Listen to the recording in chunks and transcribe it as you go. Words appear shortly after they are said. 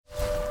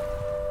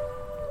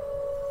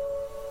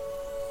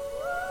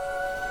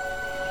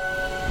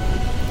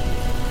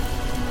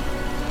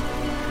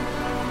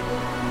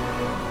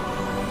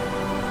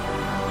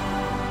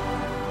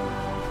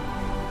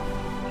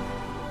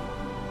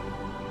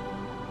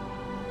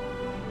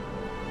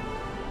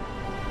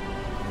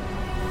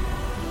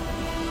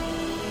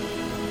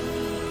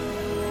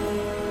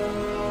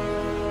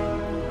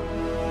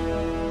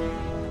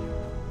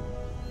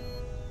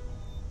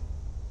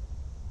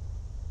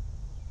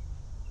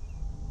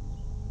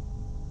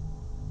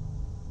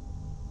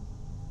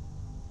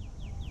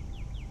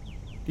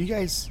Do you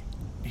guys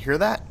hear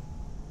that?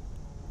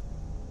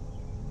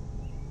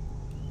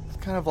 It's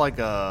kind of like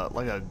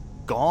a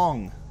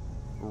gong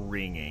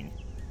ringing.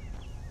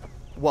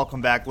 Welcome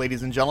back,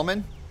 ladies and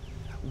gentlemen.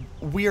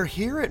 We are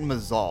here at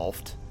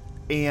Mazalft,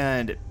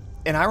 and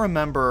I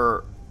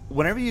remember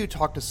whenever you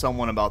talk to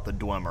someone about the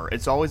Dwemer,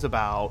 it's always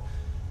about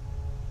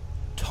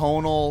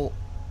tonal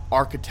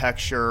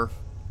architecture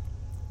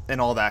and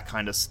all that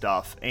kind of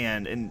stuff.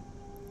 And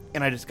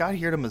I just got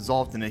here to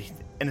Mazalft, and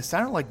it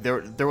sounded like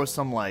there was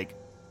some like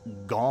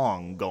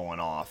gong going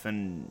off,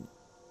 and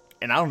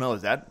I don't know,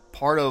 is that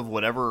part of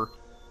whatever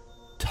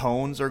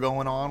tones are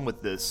going on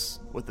with this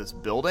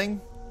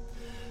building?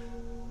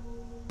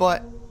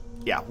 But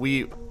yeah,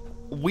 we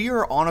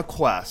are on a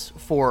quest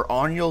for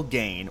annual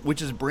gain,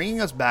 which is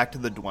bringing us back to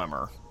the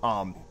Dwemer.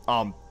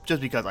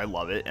 Just because I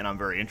love it and I'm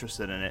very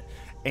interested in it,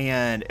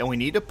 and we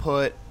need to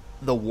put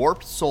the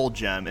warped soul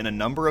gem in a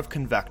number of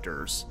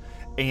convectors,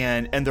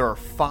 and there are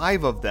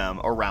 5 of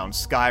them around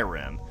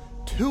Skyrim.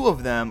 2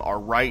 of them are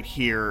right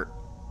here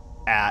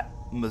at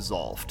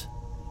Mazalft.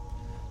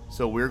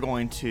 So we're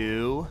going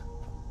to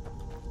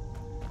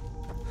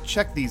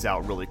check these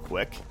out really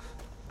quick.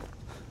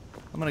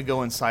 I'm going to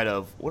go inside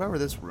of whatever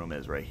this room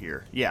is right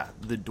here. Yeah,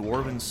 the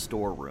Dwarven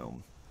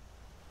storeroom.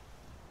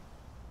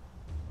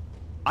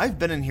 I've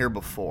been in here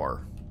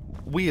before.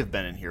 We have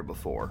been in here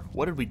before.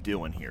 What did we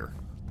do in here?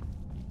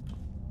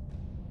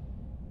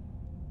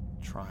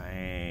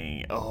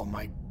 Trying... Oh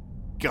my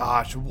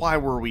gosh, why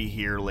were we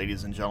here,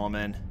 ladies and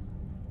gentlemen?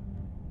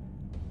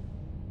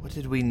 What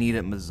did we need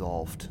at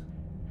Mazalft?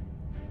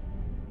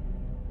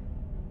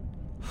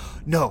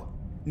 No,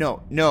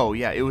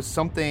 yeah, it was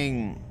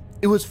something...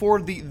 It was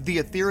for the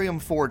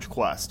Ethereum Forge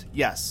quest.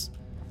 Yes,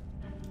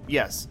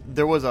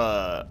 there was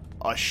a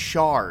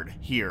shard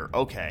here.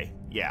 Okay,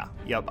 yeah,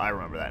 yep, I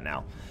remember that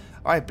now.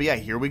 Alright, but yeah,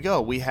 here we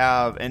go. We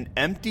have an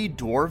empty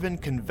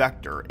Dwarven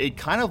convector. It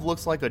kind of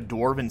looks like a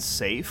Dwarven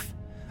safe,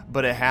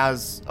 but it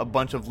has a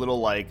bunch of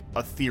little, like,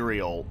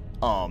 ethereal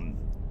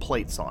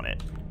plates on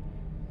it.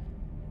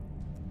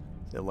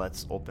 So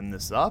let's open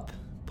this up,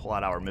 pull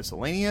out our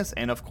miscellaneous,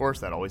 and of course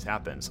that always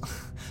happens.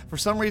 For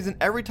some reason,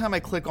 every time I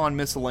click on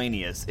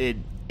miscellaneous,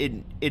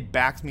 it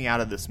backs me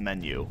out of this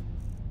menu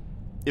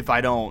if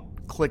I don't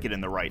click it in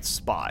the right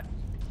spot.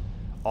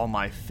 All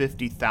my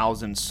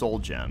 50,000 soul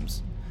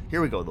gems.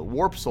 Here we go, the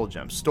warp soul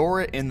gem.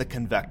 Store it in the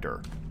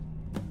convector.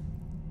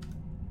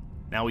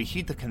 Now we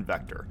heat the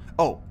convector.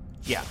 Oh,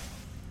 yeah.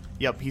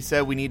 Yep, he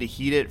said we need to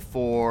heat it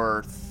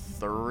for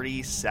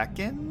 30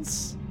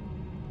 seconds.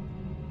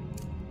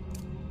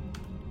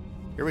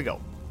 Here we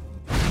go.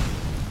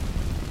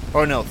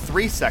 Oh no,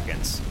 3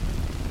 seconds.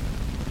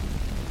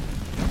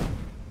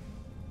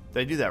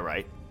 Did I do that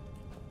right?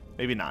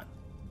 Maybe not.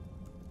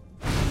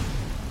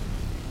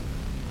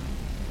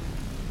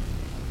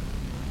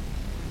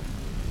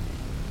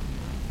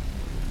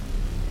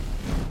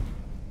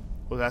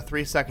 Was that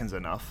 3 seconds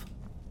enough?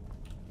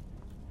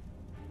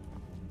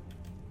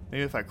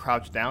 Maybe if I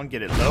crouch down,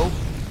 get it low.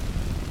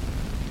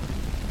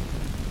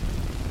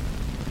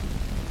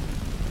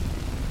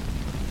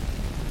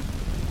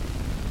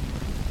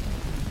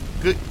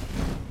 Good.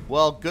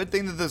 Well, good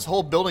thing that this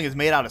whole building is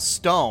made out of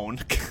stone.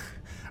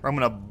 Or I'm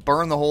gonna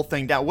burn the whole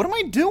thing down. What am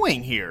I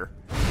doing here?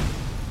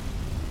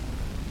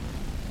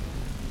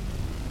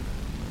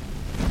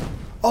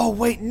 Oh,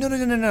 wait.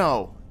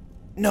 No.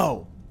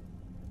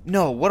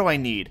 No, what do I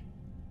need?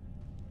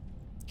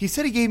 He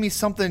said he gave me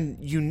something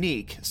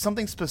unique,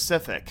 something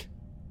specific.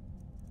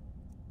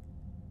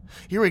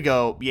 Here we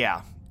go.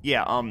 Yeah,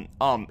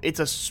 it's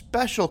a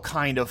special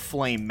kind of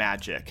flame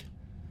magic.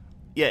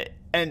 Yeah,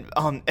 and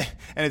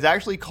it's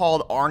actually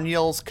called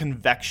Arniel's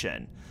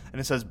Convection.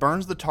 And it says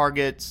burns the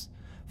targets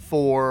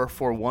for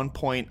 1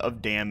 point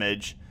of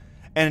damage,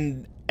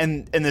 and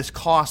this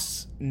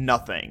costs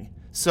nothing.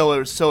 So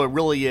it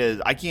really is.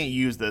 I can't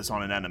use this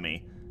on an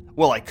enemy.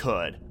 Well, I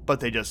could, but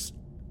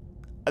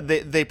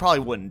they probably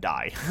wouldn't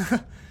die.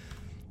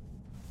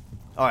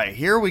 Alright,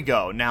 here we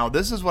go. Now,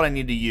 this is what I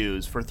need to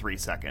use for 3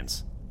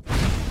 seconds.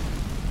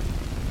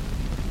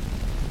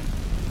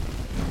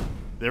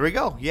 There we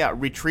go. Yeah,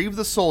 retrieve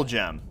the soul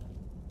gem.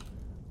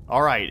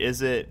 Alright,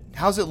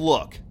 how's it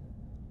look?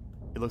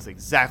 It looks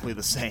exactly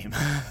the same.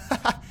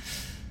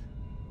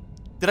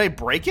 Did I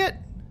break it?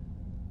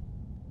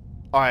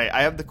 Alright,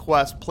 I have the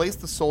quest, place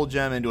the soul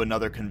gem into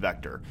another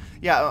convector.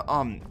 Yeah,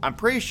 I'm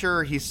pretty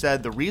sure he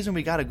said the reason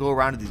we gotta go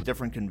around to these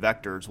different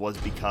convectors was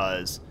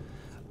because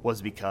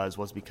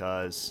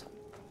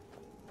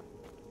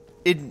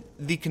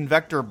the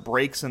convector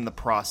breaks in the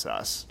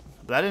process.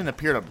 But that didn't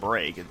appear to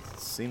break. It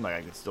seemed like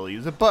I could still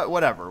use it, but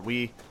whatever.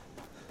 We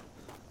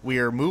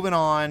are moving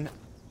on.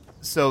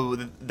 So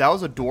that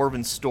was a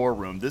Dwarven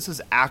storeroom. This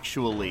is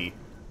actually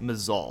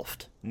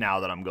Mazalft now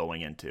that I'm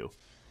going into.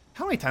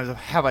 How many times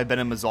have I been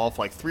in Mazalft?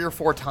 Like 3 or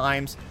 4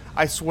 times?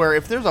 I swear,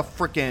 if there's a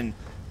freaking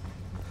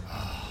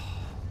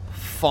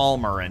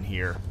Falmer in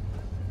here.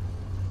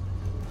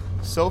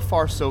 So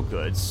far, so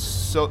good.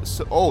 So.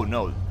 Oh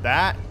no,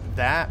 that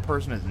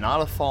person is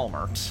not a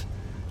Falmer.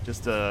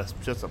 Just a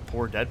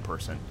poor dead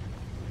person.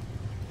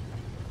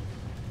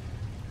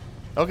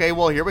 Okay,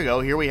 well, here we go.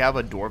 Here we have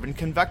a Dwarven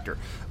Convector.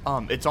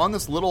 It's on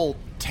this little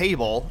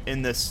table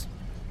in this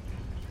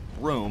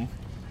room.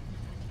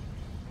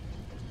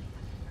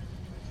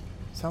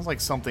 Sounds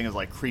like something is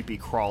like creepy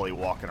crawly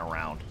walking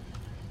around.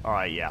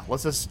 Alright, yeah.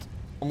 Let's just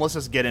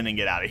get in and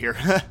get out of here.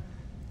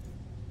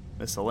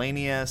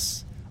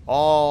 Miscellaneous.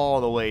 All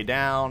the way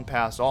down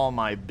past all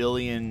my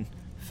billion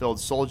filled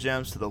soul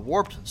gems to the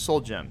warped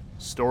soul gem.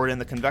 Store it in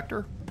the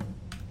convector.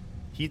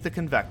 Heat the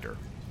convector.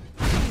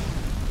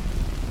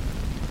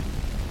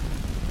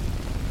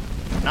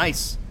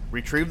 Nice.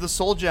 Retrieve the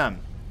soul gem.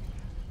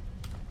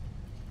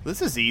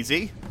 This is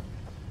easy.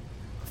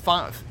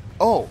 Place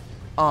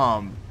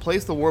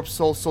the warped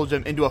soul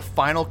gem into a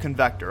final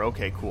convector.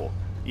 Okay, cool.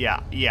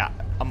 Yeah.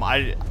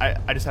 I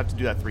just have to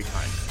do that 3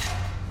 times.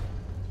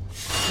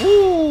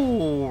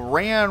 Ooh,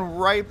 ran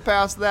right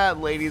past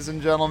that, ladies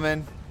and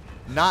gentlemen.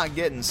 Not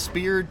getting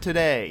speared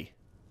today.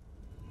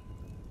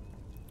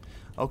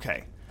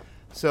 Okay.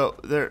 So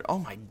there, oh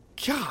my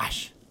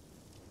gosh.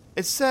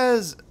 It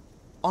says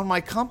on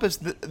my compass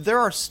that there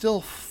are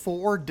still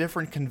 4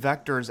 different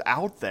convectors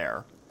out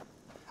there.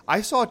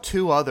 I saw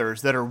 2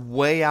 others that are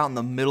way out in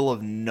the middle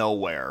of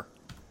nowhere.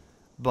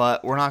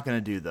 But we're not going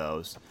to do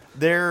those.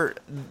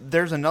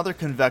 There's another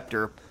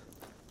convector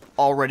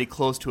already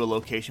close to a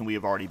location we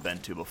have already been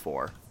to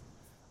before.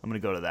 I'm going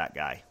to go to that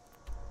guy.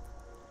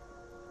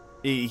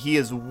 He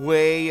is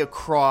way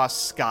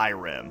across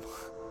SKYRIM.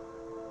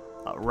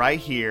 Right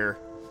here.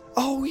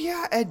 Oh,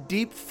 yeah, at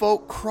Deep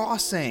Folk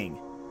Crossing.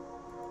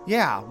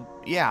 Yeah.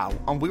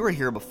 We were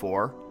here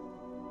before.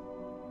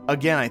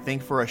 Again, I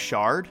think for a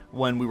shard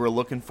when we were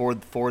looking for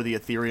the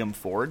Ethereum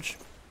Forge.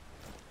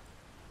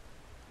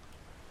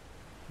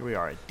 Here we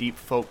are at Deep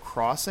Folk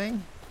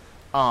Crossing.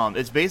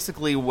 It's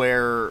basically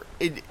where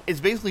it's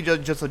basically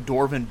just a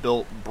Dwarven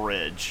built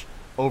bridge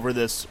over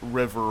this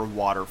river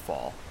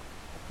waterfall.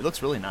 It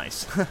looks really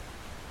nice.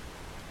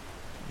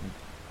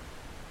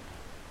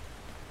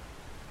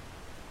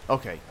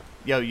 Okay.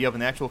 Yeah, you have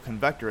an actual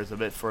convector. It's a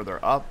bit further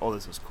up. Oh,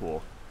 this is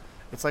cool.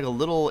 It's like a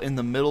little in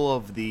the middle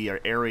of the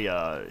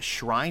area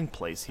shrine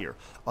place here.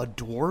 A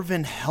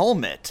Dwarven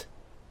helmet.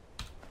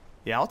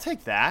 Yeah, I'll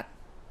take that.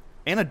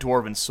 And a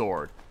Dwarven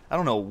sword. I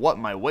don't know what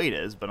my weight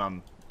is, but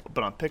I'm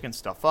picking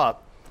stuff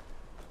up.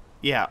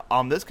 Yeah,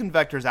 this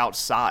convector's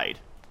outside.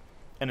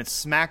 And it's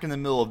smack in the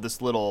middle of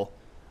this little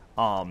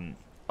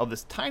of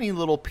this tiny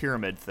little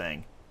pyramid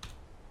thing.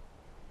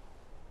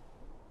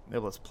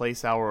 Maybe let's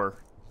place our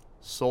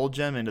soul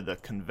gem into the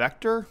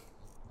convector.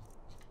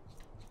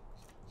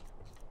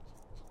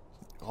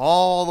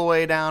 All the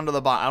way down to the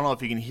bottom. I don't know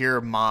if you can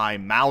hear my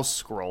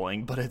mouse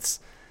scrolling, but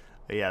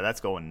yeah, that's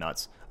going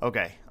nuts.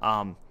 Okay,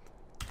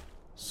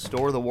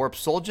 store the warp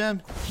soul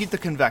gem. Heat the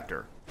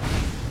convector.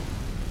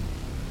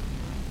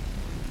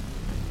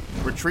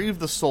 Retrieve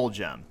the soul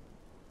gem.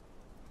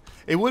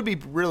 It would be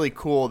really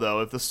cool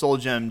though if the soul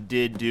gem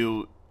did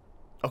do.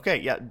 Okay,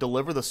 yeah,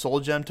 deliver the soul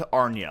gem to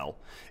Arniel.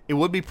 It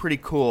would be pretty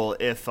cool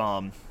if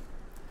the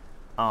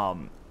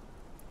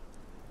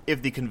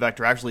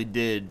convector actually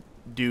did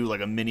do like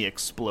a mini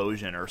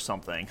explosion or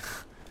something.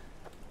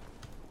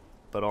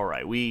 But all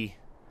right, we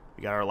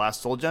got our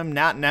last soul gem.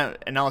 Now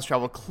let's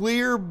travel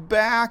clear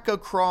back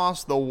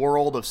across the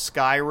world of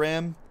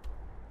SKYRIM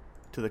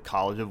to the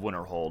College of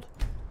Winterhold.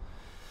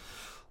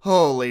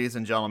 Oh, ladies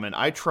and gentlemen,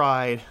 I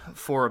tried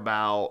for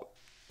about,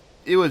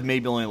 it was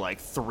maybe only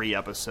like 3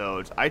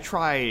 episodes. I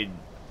tried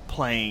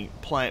playing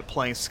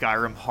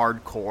SKYRIM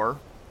hardcore,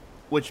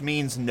 which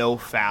means no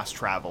fast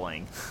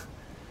traveling.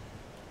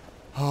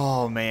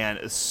 Oh man,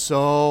 it's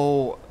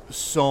so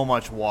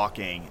much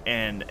walking,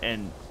 and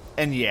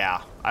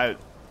yeah, I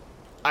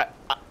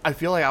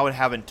feel like I would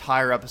have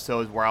entire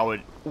episodes where I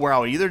would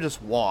either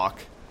just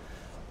walk,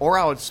 or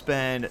I would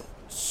spend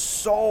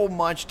so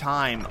much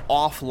time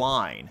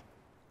offline,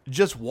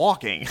 just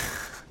walking.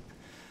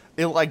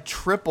 It like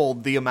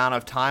tripled the amount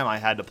of time I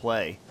had to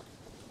play.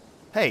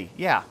 Hey,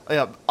 yeah,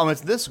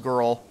 it's this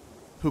girl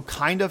who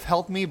kind of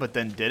helped me, but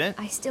then didn't.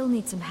 I still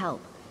need some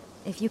help,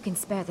 if you can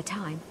spare the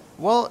time.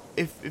 Well,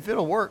 if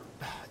it'll work,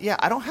 yeah,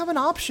 I don't have an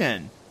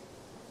option.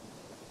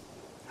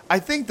 I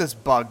think this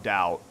bugged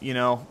out, you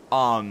know.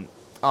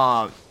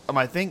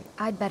 I think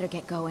I'd better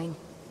get going.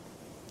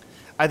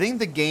 I think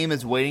the game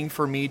is waiting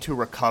for me to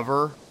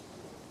recover,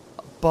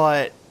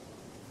 but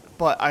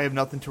I have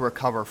nothing to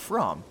recover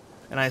from,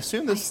 and I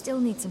assume this. I still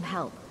need some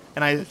help.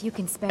 And if you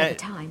can spare the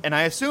time. And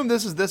I assume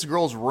this is this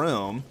girl's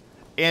room.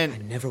 And I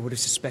never would have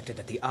suspected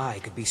that the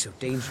eye could be so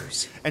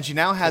dangerous. And she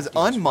now has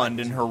Unmund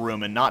in her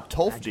room and not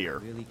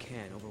Tolfdir. Really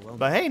can overwhelm.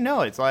 But hey,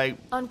 no, it's like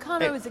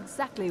Uncano is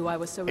exactly why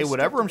we're so. Hey,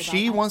 whatever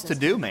she wants to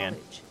do, man.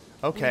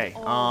 Okay,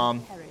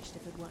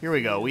 here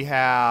we go. We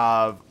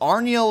have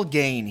Arniel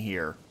Gain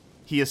here.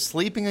 He is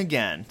sleeping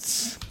again.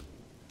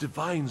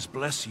 Divines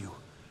bless you.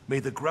 May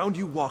the ground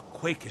you walk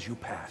quake as you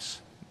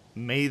pass.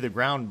 May the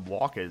ground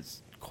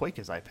quake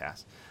as I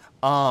pass.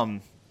 I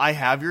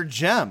have your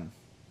gem.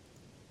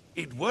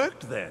 It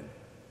worked then.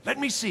 Let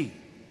me see.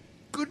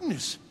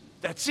 Goodness,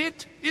 that's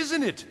it,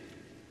 isn't it?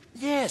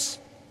 Yes.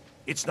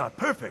 It's not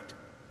perfect,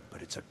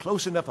 but it's a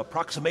close enough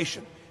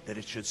approximation that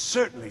it should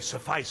certainly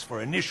suffice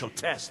for initial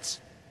tests.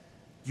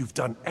 You've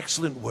done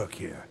excellent work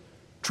here.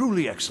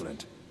 Truly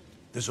excellent.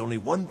 There's only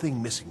one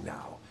thing missing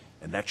now,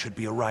 and that should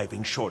be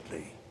arriving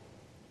shortly.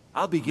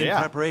 I'll begin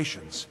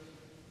preparations.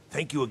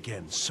 Thank you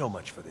again so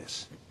much for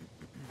this.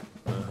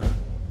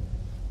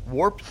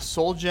 Warped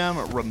soul gem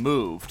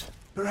removed.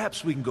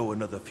 Perhaps we can go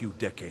another few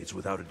decades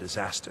without a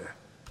disaster.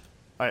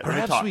 All right,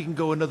 Perhaps we can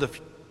go another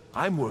few...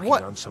 I'm working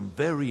on some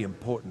very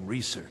important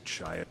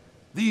research.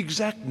 The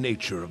exact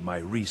nature of my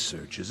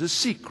research is a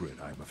secret,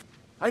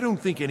 I don't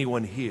think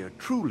anyone here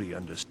truly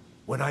understands.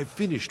 When I've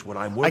finished what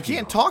I'm working on... I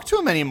can't talk to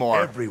him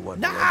anymore. Everyone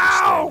will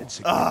understand its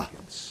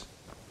significance.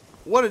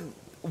 What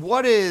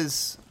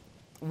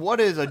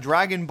is a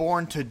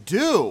dragonborn to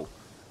do?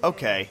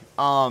 Okay,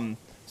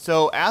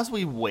 so as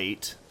we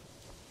wait,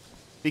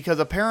 because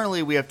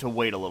apparently we have to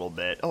wait a little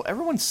bit. Oh,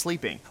 everyone's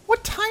sleeping.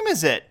 What time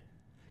is it?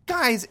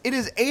 Guys, it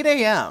is 8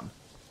 a.m.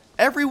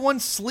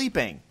 Everyone's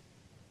sleeping.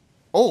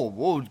 Oh,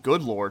 whoa,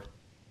 good lord.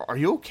 Are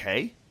you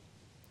okay?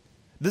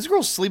 This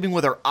girl's sleeping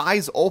with her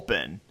eyes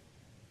open,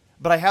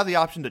 but I have the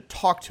option to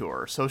talk to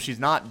her, so she's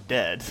not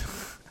dead.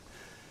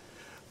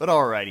 But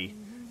alrighty.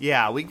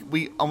 Yeah, we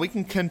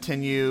can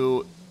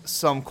continue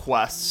some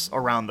quests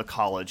around the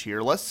college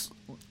here. Let's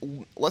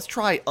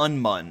try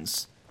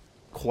Unmun's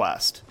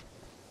quest,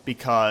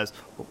 because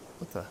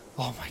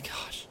oh my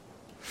gosh.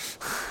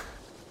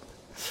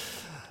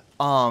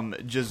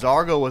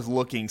 Jazargo was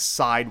looking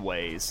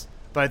sideways,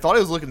 but I thought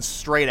he was looking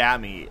straight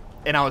at me,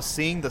 and I was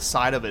seeing the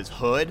side of his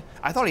hood.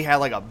 I thought he had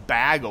like a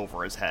bag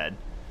over his head.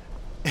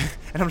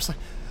 And I'm just like,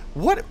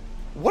 what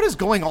is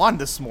going on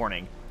this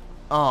morning?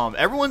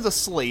 Everyone's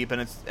asleep,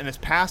 and it's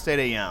past 8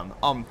 a.m.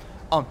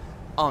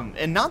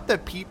 And not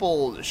that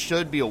people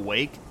should be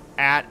awake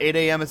at 8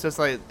 a.m. It's just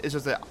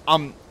that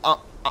I'm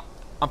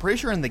pretty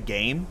sure in the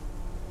game,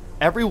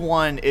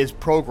 everyone is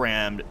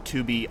programmed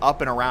to be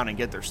up and around and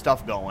get their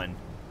stuff going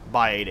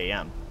by 8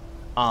 a.m.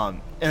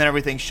 And then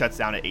everything shuts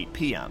down at 8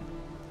 p.m.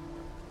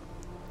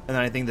 And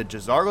then I think that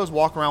Jazargo's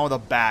walking around with a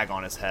bag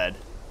on his head.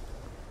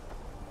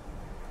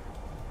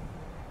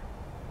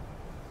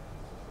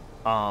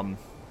 Oh,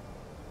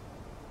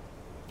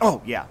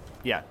 yeah.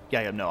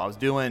 No,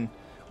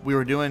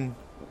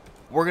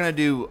 we're gonna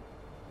do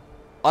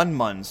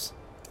Unmun's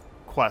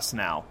quest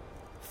now.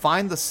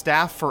 Find the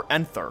staff for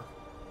Enthir.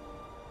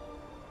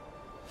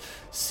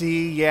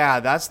 See, yeah,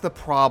 that's the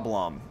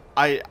problem.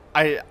 I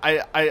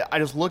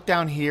just looked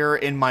down here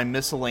in my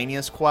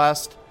miscellaneous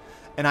quest,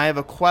 and I have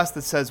a quest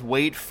that says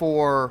wait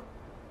for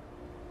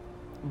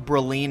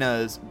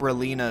Brelina's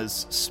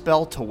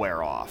spell to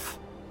wear off.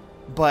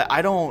 But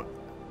I don't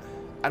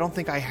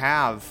think I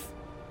have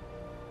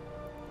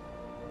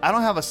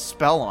a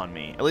spell on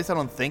me. At least I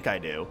don't think I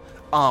do.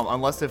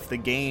 Unless if the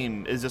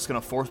game is just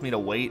gonna force me to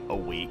wait a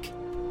week.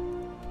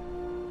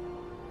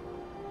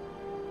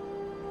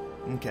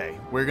 Okay,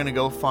 we're gonna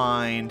go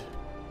find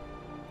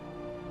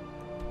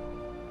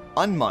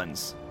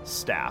Unmun's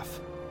staff,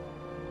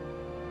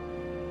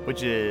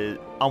 which is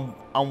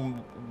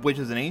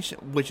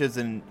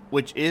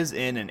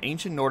in an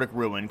ancient Nordic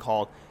ruin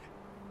called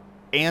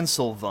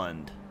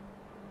Anselvund.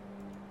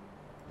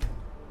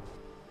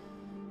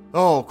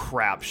 Oh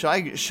crap! Should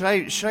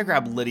I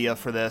grab Lydia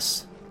for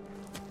this?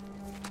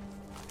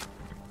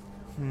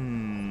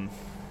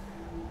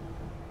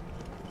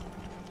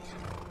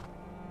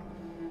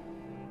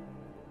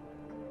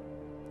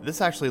 This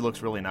actually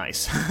looks really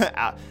nice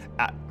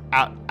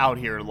out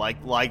here.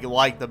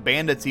 Like the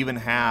bandits even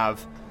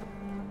have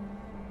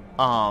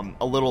a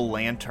little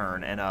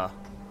lantern and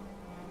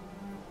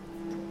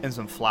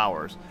some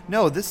flowers.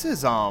 No, this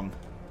is uh-oh.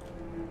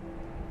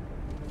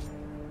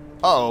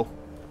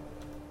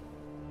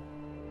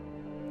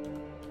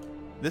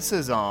 This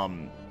is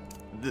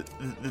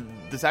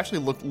this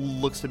actually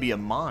looks to be a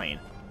mine.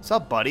 What's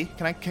up, buddy?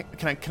 Can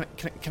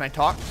I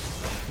talk?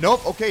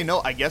 Nope. Okay, no.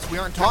 I guess we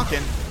aren't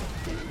talking.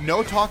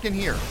 No talking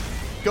here.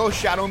 Go,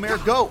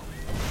 Shadowmare, go.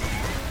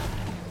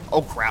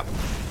 Oh crap.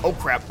 Oh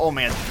crap. Oh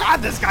man.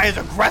 God, this guy is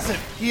aggressive.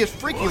 He is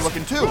freaky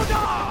looking too.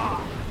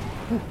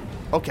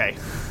 Okay.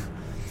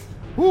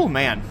 Ooh,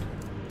 man.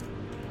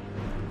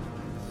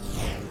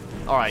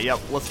 All right. Yep.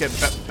 Let's get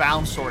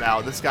Bound Sword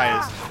out. This guy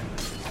is.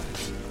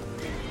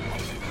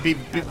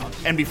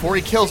 And before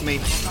he kills me,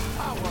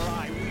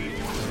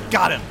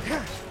 got him.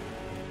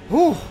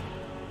 Whew.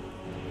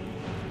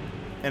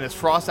 And his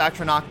Frost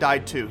Atronach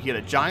died too. He had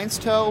a Giant's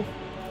Toe,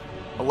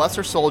 a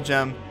Lesser Soul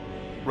Gem,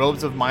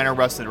 Robes of Minor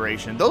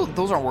Restoration.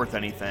 Those aren't worth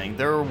anything.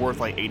 They're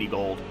worth like 80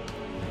 gold.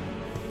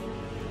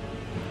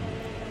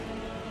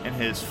 And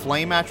his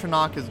Flame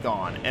Atronach is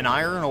gone. An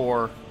Iron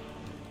Ore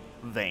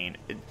vein.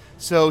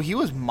 So he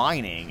was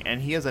mining,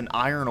 and he has an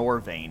Iron Ore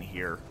vein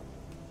here.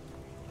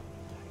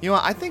 You know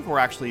what? I think we're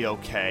actually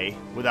okay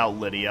without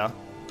Lydia.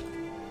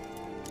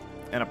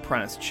 An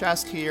Apprentice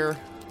chest here.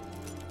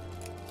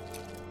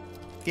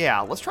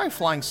 Yeah, let's try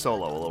flying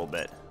solo a little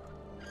bit.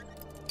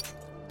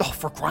 Oh,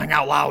 for crying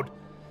out loud!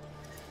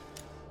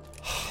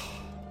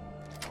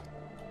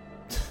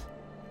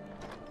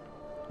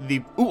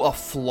 Ooh, a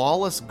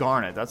flawless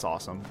garnet. That's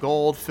awesome.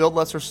 Gold, filled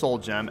lesser soul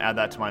gem. Add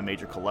that to my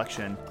major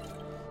collection.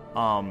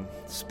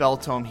 Spell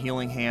tome,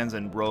 healing hands,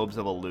 and robes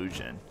of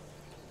illusion.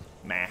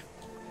 Meh.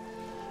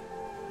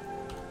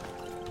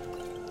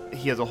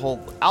 He has a whole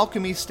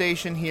alchemy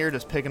station here,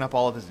 just picking up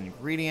all of his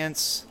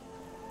ingredients.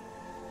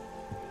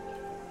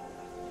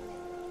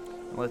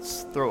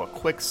 Let's throw a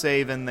quick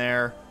save in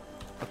there.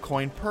 A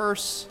coin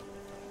purse.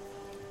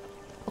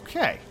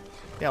 Okay.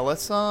 Yeah,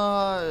 let's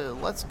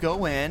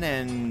go in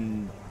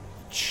and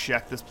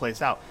check this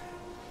place out.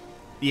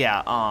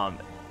 Yeah,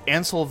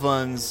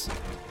 Anselvan's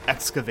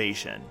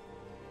excavation.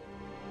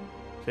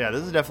 So yeah,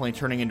 this is definitely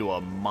turning into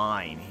a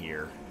mine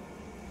here.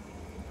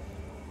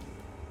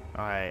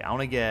 Alright, I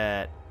want to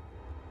get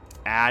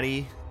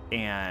Addy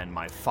and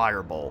my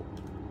Firebolt.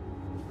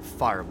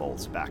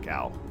 Firebolt's back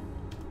out.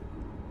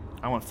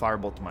 I want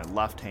Firebolt to my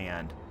left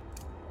hand.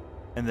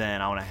 And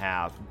then I want to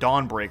have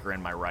Dawnbreaker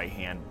in my right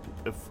hand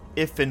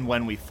if and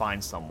when we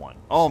find someone.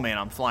 Oh man,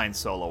 I'm flying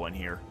solo in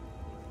here.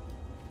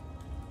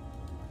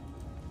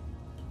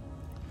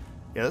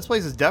 Yeah, this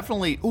place is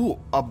definitely... Ooh,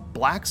 a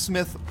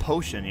blacksmith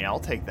potion. Yeah, I'll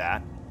take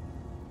that.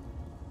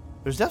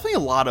 There's definitely a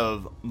lot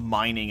of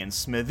mining and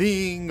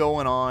smithing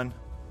going on.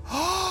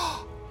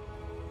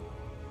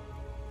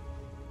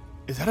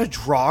 Is that a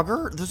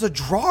Draugr? There's a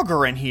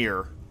Draugr in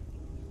here.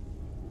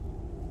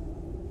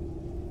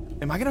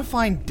 Am I going to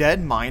find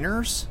dead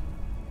miners?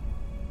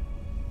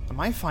 I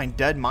might find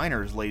dead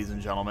miners, ladies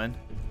and gentlemen.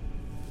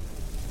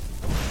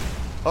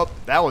 Oh,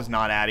 that was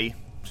not Addy.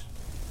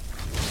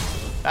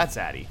 That's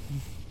Addy.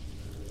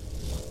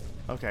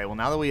 Okay, well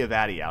now that we have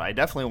Addy out, I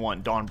definitely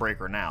want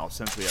Dawnbreaker now,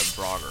 since we have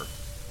Draugr.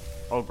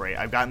 Oh great,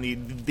 I've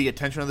gotten the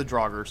attention of the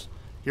Draugrs.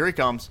 Here he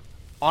comes.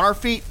 On our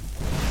feet.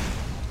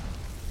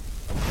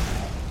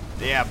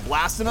 Yeah,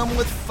 blasting him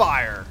with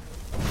fire.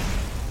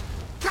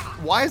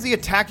 Why is he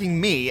attacking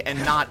me and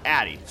not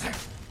Addy?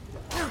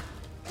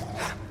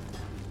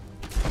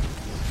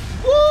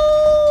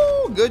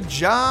 Woo! Good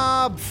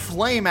job,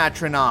 Flame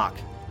Atronach.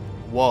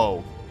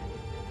 Whoa.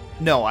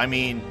 No, I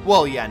mean,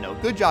 well, yeah, no.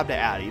 Good job to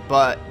Addy,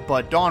 but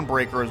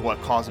Dawnbreaker is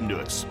what caused him to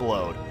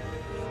explode.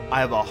 I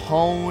have a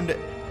honed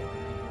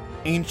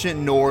Ancient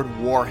Nord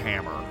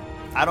Warhammer.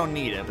 I don't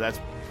need it, but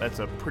that's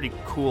a pretty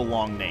cool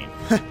long name.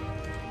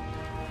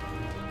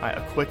 Alright,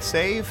 a quick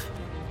save.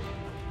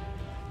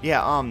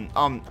 Yeah,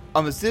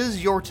 this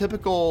is your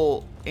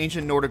typical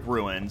ancient Nordic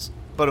ruins,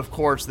 but of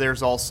course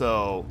there's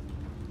also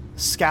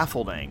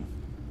scaffolding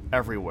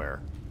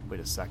everywhere. Wait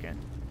a second.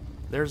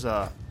 There's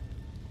a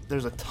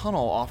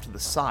tunnel off to the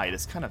side.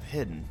 It's kind of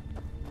hidden.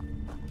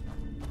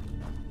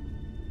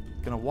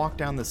 Gonna walk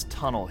down this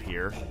tunnel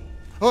here.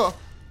 Oh!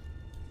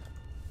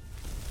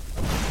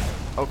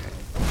 Okay.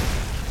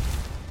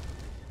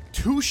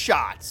 2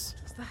 shots.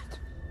 What's that?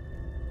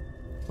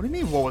 What do you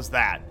mean, what was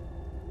that?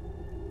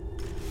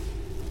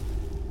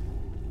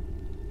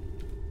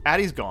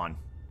 Addy's gone.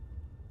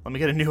 Let me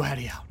get a new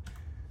Addy out.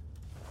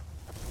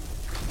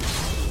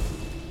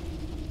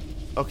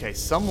 Okay,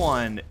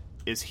 someone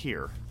is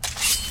here.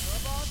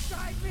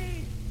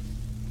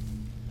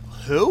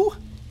 Who?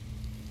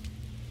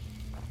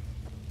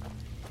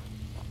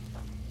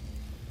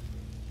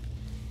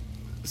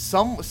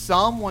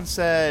 Someone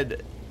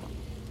said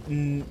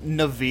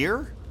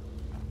Navir?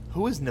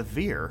 Who is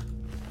Navir?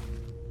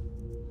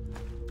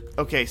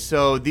 Okay,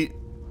 so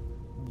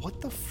what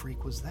the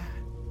freak was that?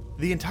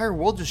 The entire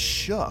world just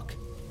shook.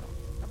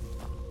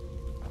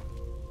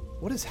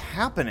 What is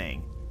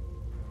happening?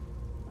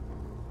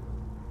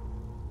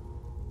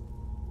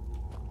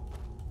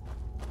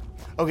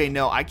 Okay,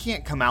 no, I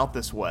can't come out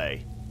this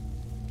way.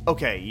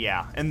 Okay,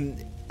 yeah.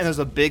 And there's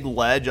a big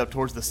ledge up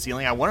towards the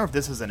ceiling. I wonder if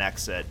this is an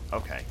exit.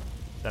 Okay,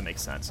 that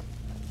makes sense.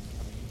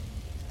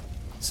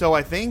 So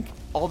I think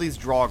all these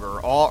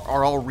Draugr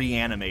are all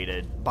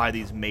reanimated by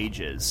these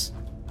mages.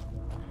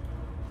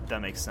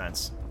 That makes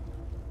sense.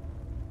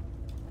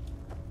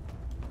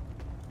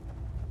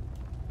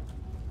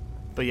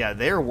 But yeah,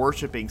 they're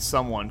worshipping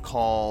someone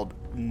called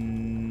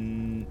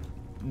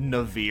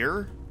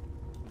Navir.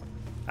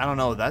 I don't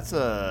know. That's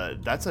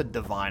a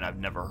divine I've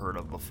never heard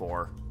of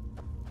before.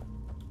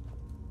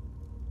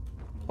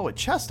 Oh, a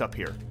chest up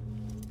here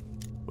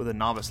with a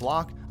novice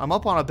lock. I'm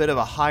up on a bit of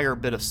a higher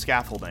bit of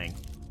scaffolding.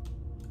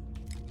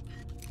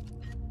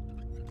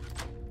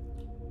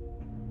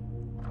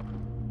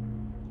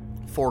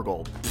 $4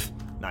 gold. Pfft,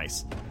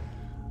 nice.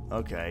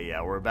 Okay,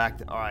 yeah, we're back.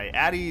 All right,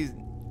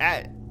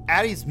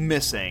 Addy's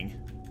missing.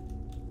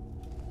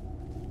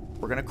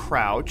 We're gonna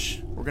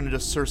crouch. We're gonna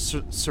just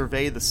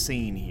survey the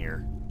scene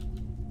here.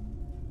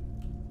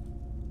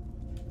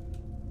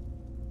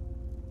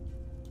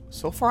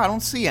 So far, I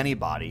don't see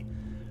anybody.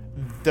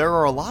 There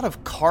are a lot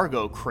of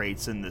cargo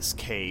crates in this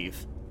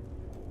cave.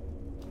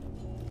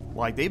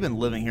 Like, they've been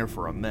living here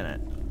for a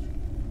minute.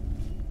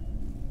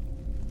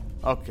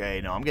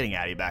 Okay, no, I'm getting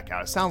Addy back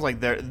out. It sounds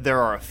like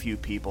there are a few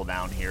people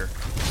down here.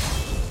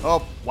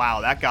 Oh,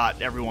 wow, that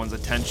got everyone's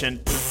attention.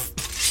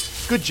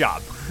 Pfft. Good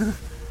job.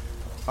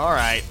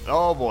 Alright,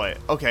 oh boy.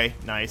 Okay,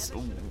 nice.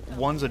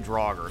 One's a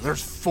Draugr.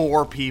 There's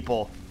 4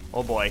 people.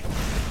 Oh boy.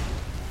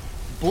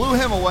 Blew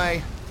him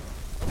away.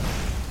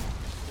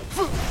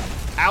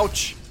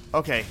 Ouch.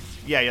 Okay.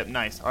 Yeah, yep,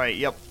 nice. Alright,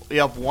 yep,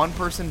 one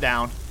person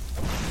down.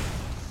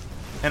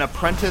 An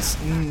apprentice.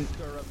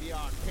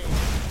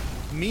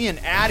 Me and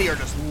Addy are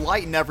just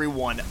lighting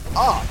everyone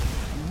up.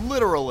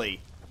 Literally.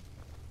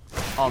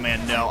 Oh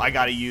man, no. I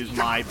gotta use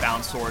my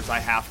bound swords. I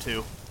have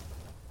to.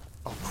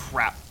 Oh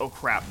crap. Oh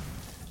crap.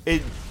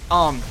 And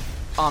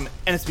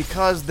it's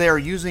because they're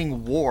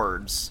using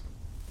wards.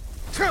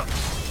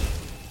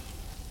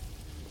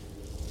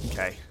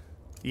 Okay.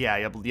 Yeah,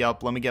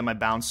 yep, let me get my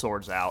bound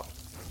swords out.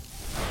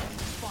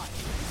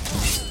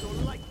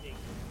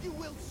 You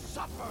will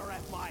suffer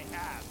at my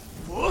hand.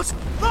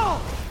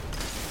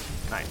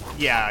 Nice.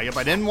 Yeah, yep,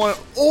 I didn't want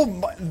to... Oh,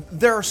 my,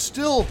 there are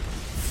still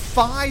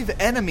 5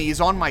 enemies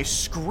on my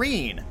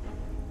screen.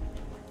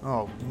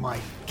 Oh my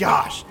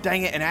gosh.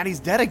 Dang it, and Addy's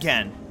dead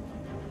again.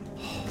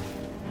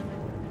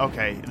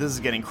 Okay, this is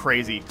getting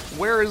crazy.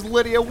 Where is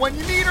Lydia when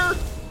you need her?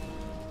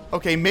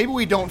 Okay, maybe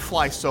we don't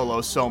fly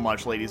solo so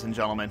much, ladies and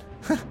gentlemen.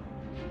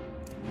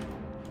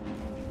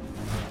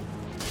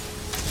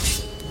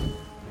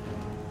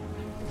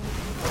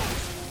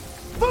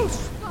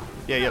 Boost!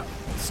 Yeah, yep.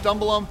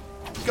 Stumble them.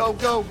 Go,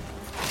 go.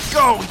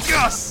 Go,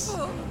 yes!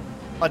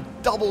 A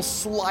double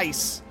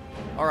slice.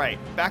 All right,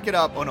 back it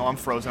up. Oh no, I'm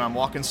frozen. I'm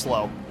walking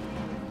slow.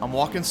 I'm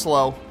walking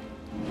slow.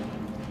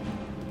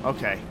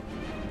 Okay.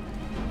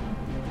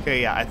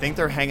 Okay, yeah, I think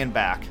they're hanging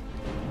back.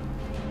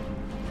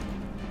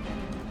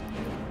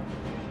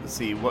 Let's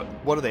see,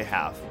 what do they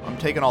have? I'm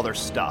taking all their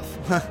stuff.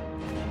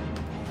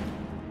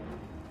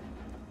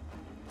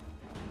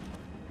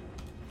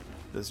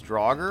 This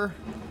Draugr?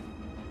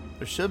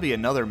 There should be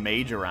another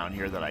mage around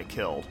here that I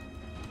killed.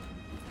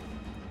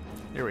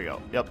 Here we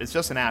go. Yep, it's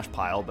just an ash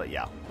pile, but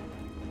yeah.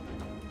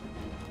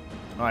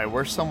 Alright,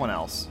 where's someone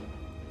else?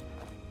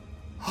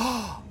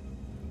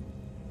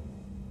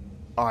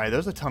 Alright,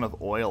 there's a ton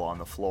of oil on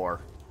the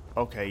floor.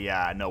 Okay,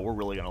 yeah, no, we're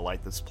really gonna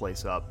light this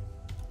place up.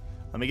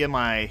 Let me get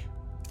my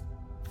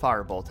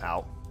firebolt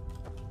out.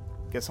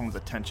 Get someone's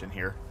attention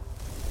here.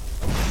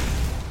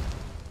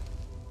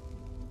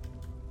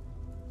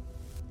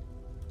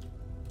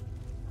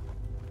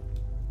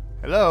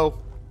 Hello?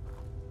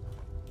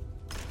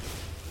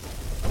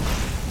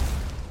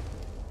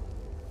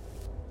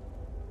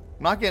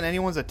 I'm not getting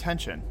anyone's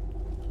attention.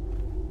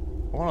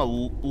 I want to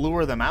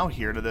lure them out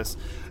here to this.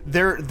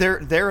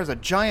 There is a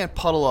giant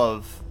puddle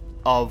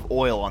of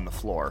oil on the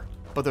floor,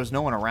 but there's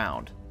no one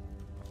around.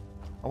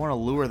 I want to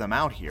lure them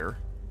out here.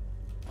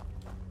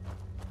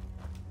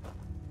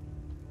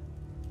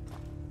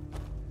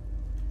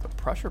 The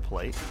pressure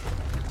plate.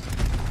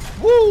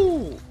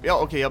 Woo! Yeah,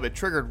 okay, yep, it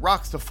triggered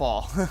rocks to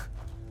fall.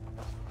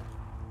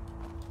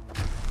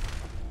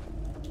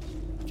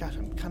 Gosh,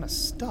 I'm kind of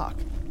stuck.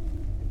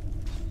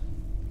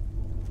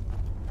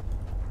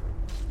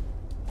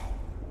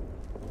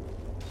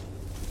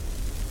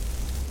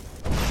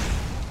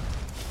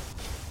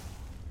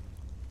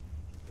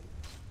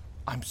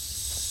 I'm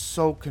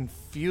so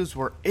confused.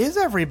 Where is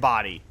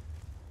everybody?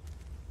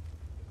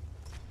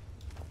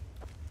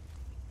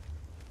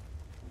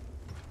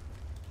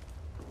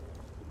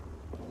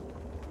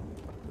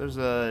 There's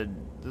a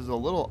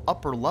little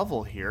upper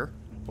level here.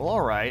 Well,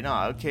 all right.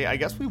 No, okay. I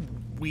guess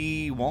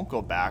we won't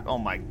go back. Oh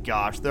my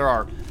gosh, there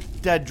are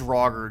dead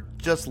Draugr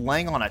just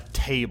laying on a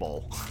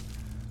table.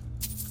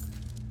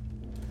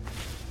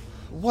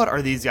 What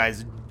are these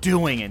guys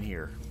doing in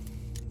here?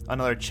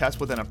 Another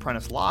chest with an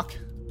apprentice lock.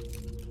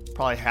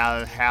 Probably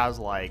has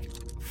like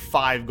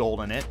 5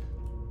 gold in it.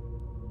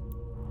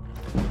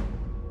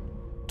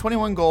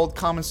 21 gold,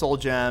 common soul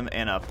gem,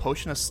 and a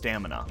potion of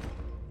stamina.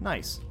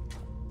 Nice.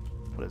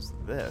 What is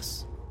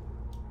this?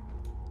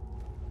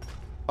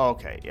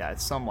 Okay, yeah,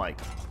 it's some like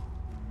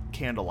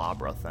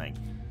candelabra thing.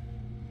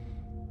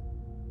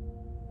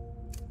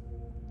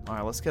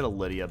 Alright, let's get a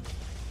Lydia.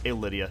 A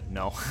Lydia,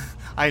 no.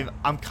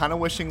 I'm kind of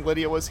wishing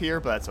Lydia was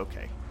here, but that's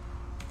okay.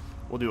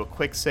 We'll do a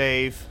quick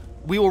save.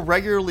 We will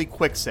regularly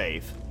quick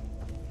save.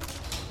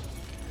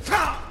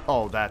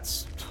 Oh,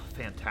 that's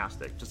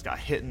fantastic. Just got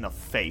hit in the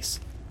face.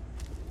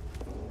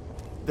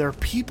 There are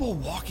people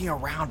walking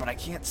around, but I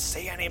can't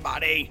see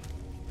anybody.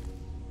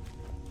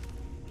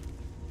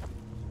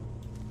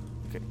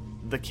 Okay,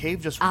 the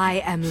cave just... I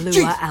am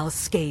Lua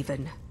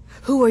Alskaven.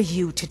 Who are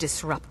you to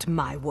disrupt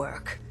my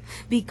work?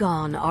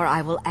 Begone, or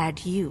I will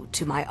add you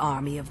to my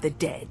army of the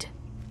dead.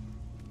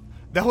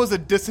 That was a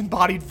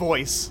disembodied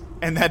voice,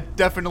 and that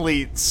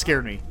definitely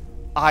scared me.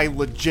 I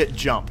legit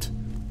jumped.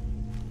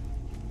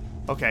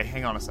 Okay,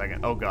 hang on a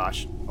second. Oh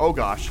gosh. Oh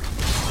gosh.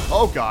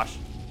 Oh gosh.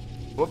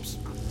 Whoops.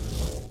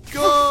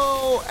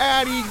 Go,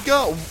 Addy,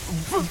 go.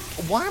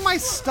 Why am I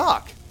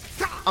stuck?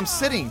 I'm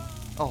sitting.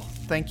 Oh,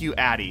 thank you,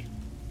 Addy.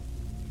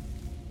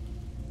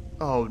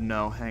 Oh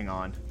no, hang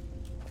on.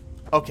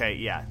 Okay,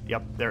 yeah,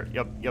 yep, there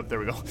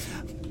we go.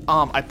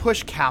 I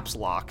push caps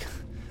lock,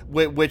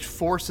 which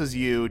forces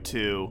you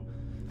to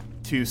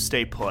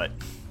stay put.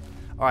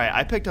 All right,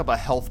 I picked up a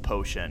health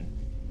potion.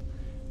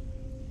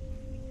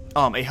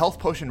 A health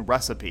potion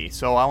recipe,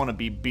 so I want to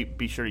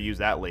be sure to use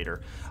that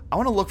later. I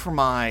want to look for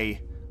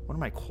my What are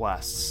my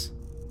quests?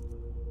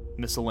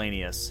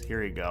 Miscellaneous.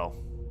 Here you go.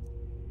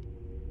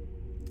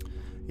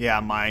 Yeah,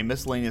 my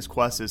miscellaneous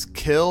quest is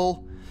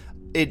kill.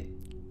 It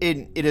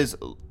is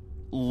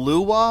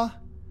Lua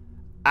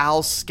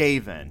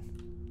Alskaven.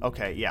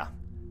 Okay, yeah.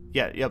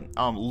 Yep.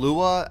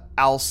 Lua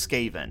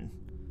Alskaven.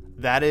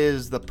 That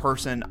is the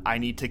person I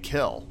need to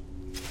kill.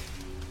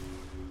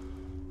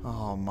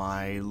 Oh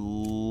my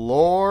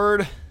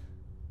lord.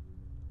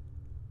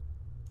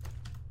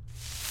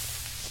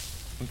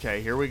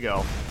 Okay, here we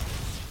go.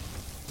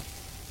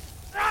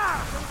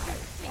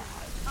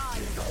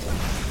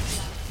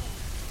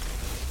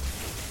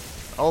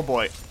 Oh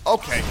boy.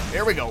 Okay,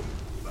 here we go.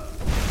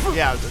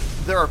 Yeah,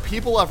 there are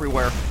people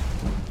everywhere.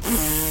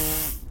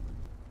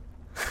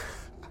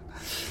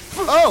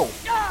 Oh!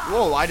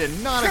 Whoa, I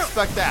did not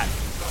expect that.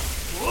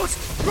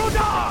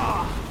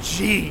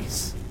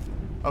 Jeez.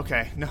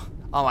 Okay, no.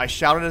 I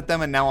shouted at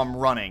them and now I'm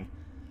running.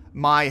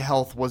 My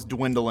health was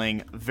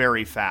dwindling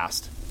very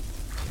fast.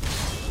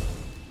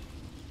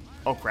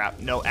 Oh crap.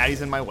 No,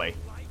 Addie's in my way.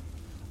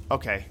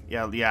 Okay,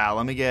 yeah,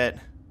 let me get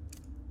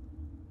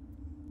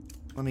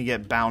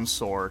bound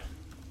sword.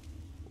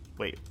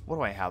 Wait, what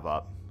do I have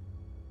up?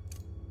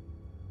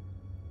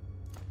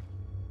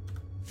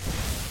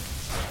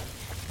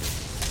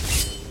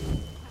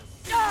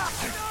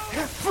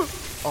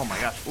 Oh my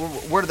gosh,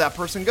 where did that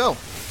person go?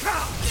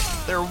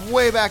 They're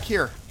way back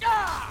here.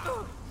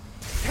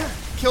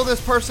 Kill this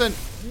person.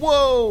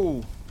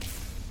 Whoa!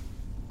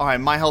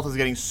 Alright, my health is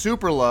getting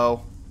super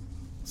low.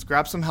 Let's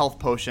grab some health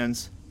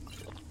potions.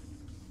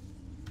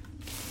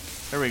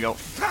 There we go.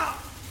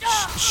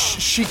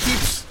 She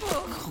keeps...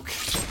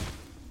 Okay.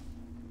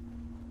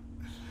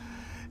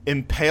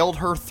 Impaled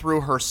her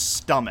through her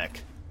stomach.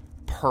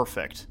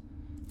 Perfect.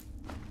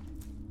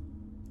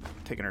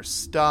 Taking her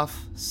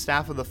stuff.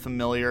 Staff of the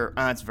Familiar.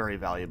 That's very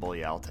valuable.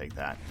 Yeah, I'll take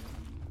that.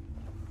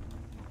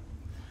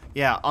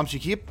 Yeah,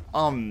 she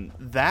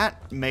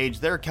that mage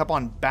there kept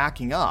on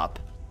backing up.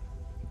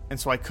 And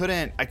so I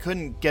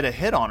couldn't get a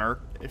hit on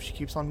her if she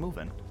keeps on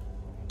moving.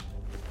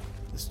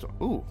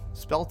 Ooh,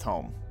 spell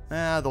tome.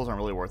 Those aren't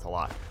really worth a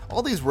lot.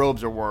 All these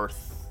robes are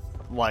worth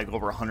like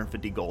over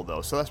 150 gold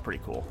though, so that's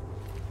pretty cool.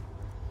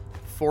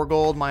 4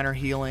 gold, minor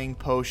healing,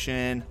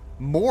 potion,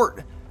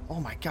 more. Oh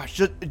my gosh,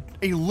 just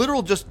a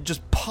literal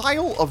just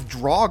pile of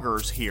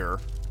draugrs here.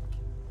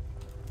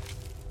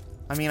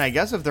 I mean, I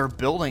guess if they're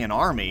building an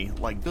army,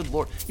 like, good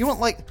lord. You know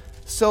what, like,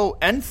 so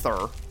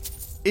Enthir,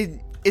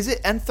 is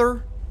it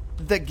Enthir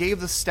that gave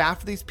the staff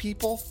to these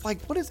people?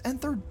 Like, what is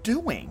Enthir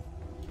doing?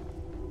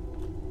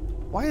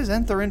 Why is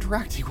Enthir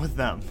interacting with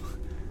them?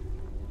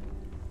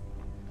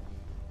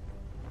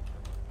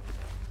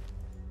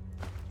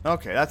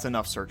 Okay, that's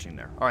enough searching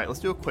there. Alright, let's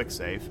do a quick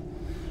save.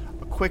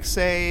 A quick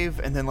save,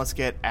 and then let's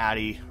get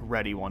Addie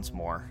ready once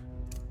more.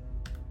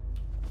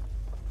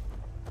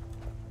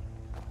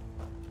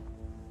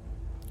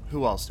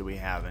 Who else do we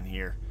have in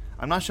here?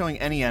 I'm not showing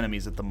any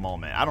enemies at the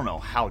moment. I don't know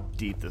how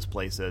deep this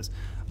place is.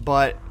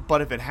 But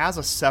if it has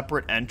a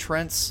separate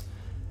entrance,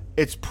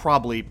 it's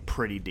probably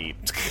pretty deep.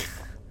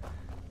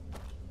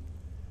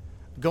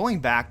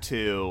 Going back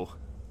to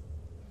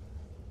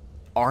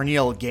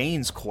Arniel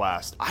Gaines'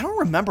 quest, I don't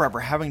remember ever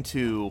having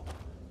to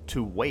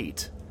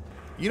wait.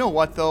 You know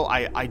what, though?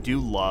 I do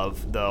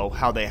love, though,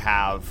 how they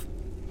have...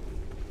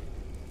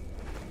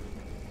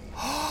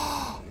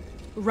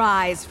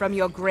 Rise from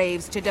your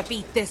graves to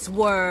defeat this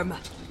worm.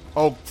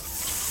 Oh,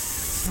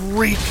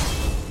 freak.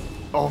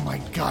 Oh my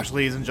gosh,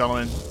 ladies and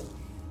gentlemen.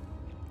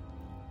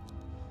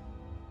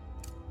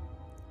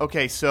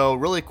 Okay, so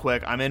really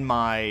quick, I'm in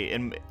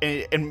my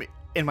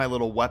my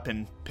little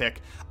weapon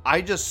pick.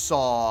 I just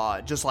saw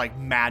like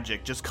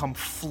magic just come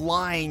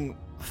flying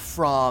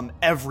from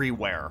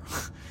everywhere.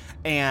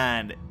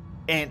 and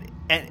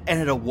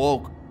it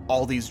awoke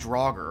all these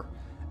draugr.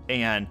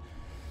 And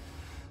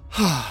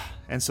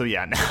so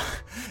yeah,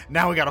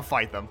 now we gotta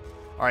fight them.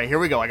 Alright, here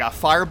we go. I got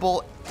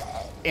Firebolt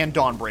and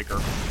Dawnbreaker.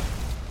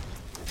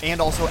 And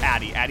also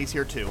Addie. Addie's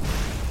here too.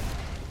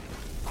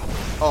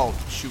 Oh,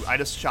 shoot. I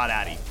just shot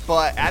Addie.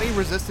 But Addie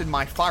resisted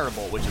my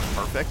Firebolt, which is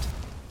perfect.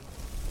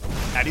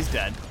 Addie's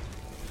dead.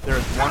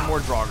 There's one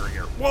more draugr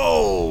here.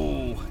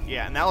 Whoa!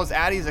 Yeah, and that was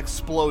Addie's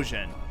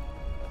explosion.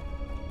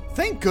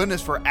 Thank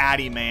goodness for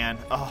Addie, man.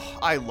 Oh,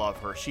 I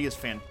love her. She is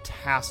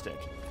fantastic.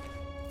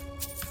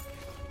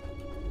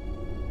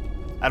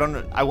 I don't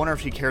know. I wonder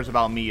if she cares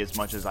about me as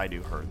much as I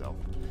do her, though.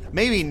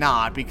 Maybe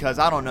not, because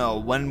I don't know.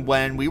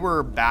 When we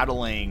were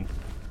battling,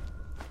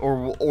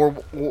 or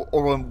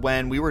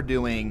when we were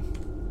doing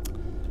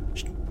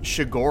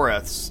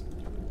Shiggorath's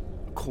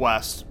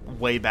quest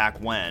way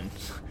back when,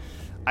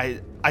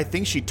 I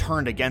think she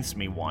turned against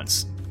me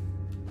once.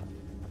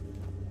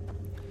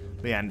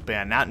 But yeah,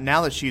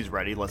 now that she's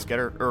ready, let's get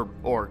her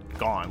or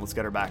gone. Let's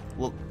get her back.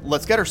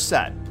 Let's get her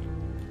set.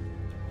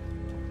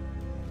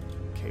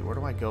 Okay, where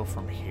do I go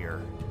from here?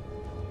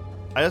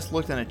 I just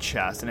looked in a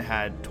chest and it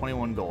had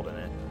 21 gold in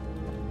it.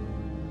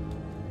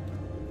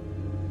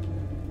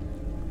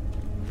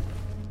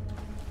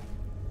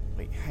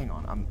 Wait, hang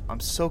on. I'm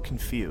so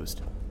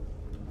confused.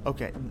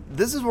 Okay,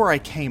 this is where I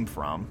came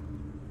from.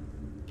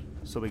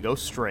 So we go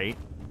straight.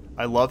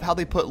 I love how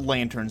they put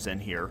lanterns in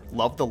here.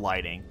 Love the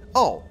lighting.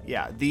 Oh,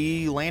 yeah,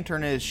 the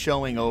lantern is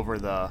showing over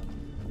the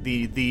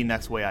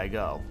next way I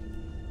go.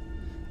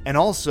 And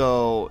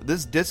also,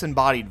 this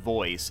disembodied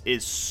voice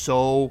is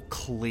so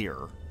clear.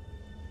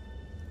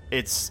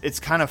 It's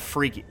kind of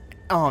freaky.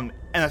 And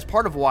that's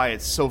part of why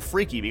it's so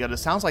freaky, because it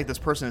sounds like this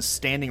person is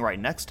standing right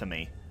next to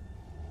me.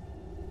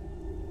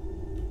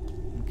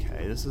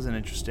 Okay, this is an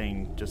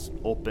interesting, just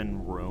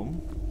open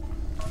room.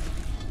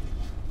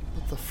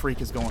 What the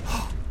freak is going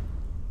on?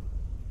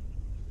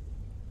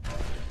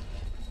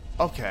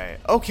 Okay,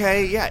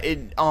 yeah,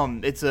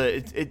 it's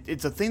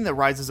a thing that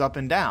rises up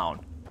and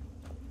down.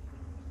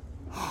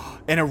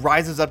 And it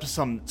rises up to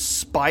some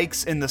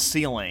spikes in the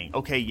ceiling.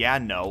 Okay, yeah,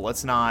 no,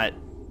 let's not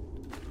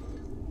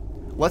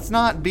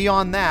be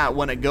on that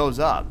when it goes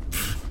up.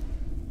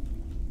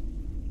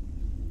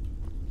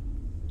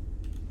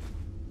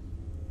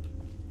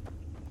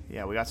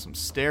 Yeah, we got some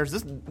stairs.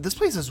 This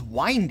place is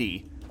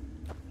windy.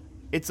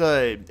 It's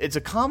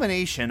a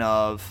combination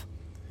of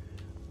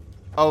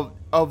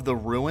the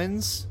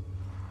ruins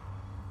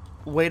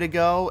way to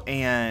go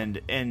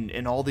and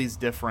all these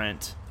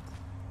different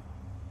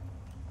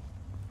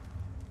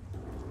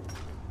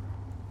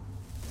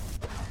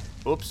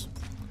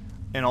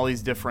and all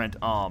these different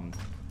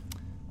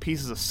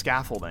pieces of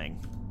scaffolding.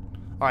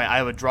 All right, I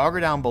have a Draugr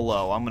down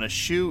below. I'm gonna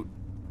shoot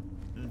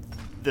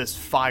this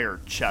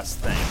fire chest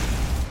thing.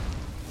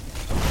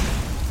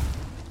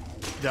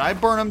 Did I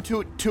burn him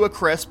to a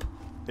crisp?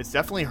 It's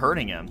definitely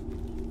hurting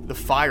him. The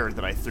fire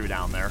that I threw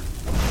down there.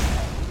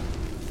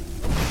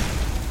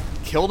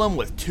 Killed him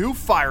with 2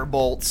 fire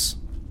bolts.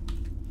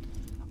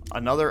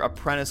 Another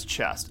apprentice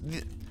chest.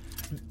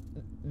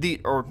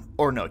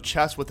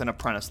 Chest with an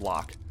apprentice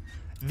lock.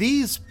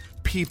 These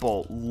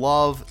people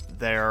love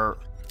their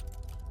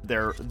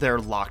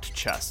locked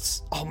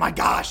chests. Oh my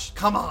gosh,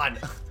 come on.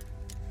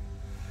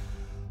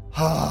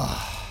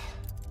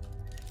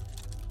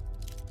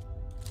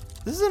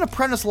 This is an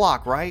apprentice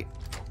lock, right?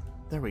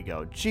 There we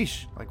go.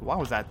 Jeesh, like why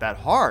was that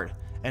hard?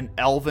 An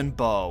elven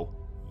bow.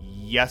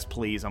 Yes,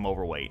 please, I'm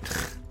overweight.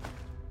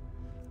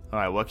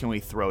 Alright, what can we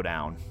throw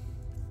down?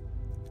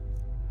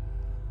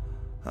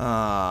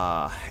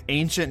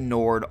 Ancient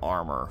Nord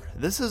armor.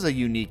 This is a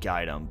unique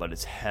item, but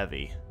it's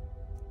heavy.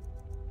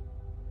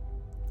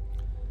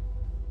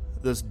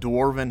 This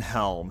dwarven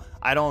helm.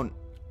 I don't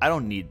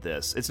need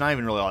this. It's not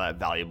even really all that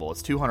valuable.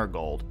 It's 200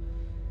 gold.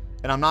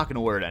 And I'm not going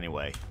to wear it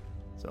anyway.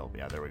 So,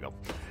 yeah, there we go.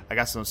 I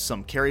got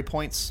some carry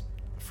points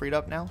freed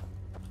up now.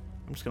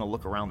 I'm just going to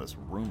look around this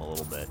room a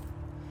little bit.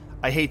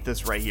 I hate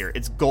this right here.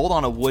 It's gold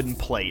on a wooden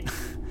plate.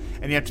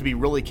 And you have to be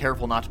really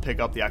careful not to pick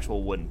up the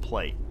actual wooden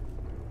plate.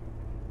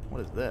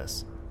 What is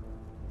this?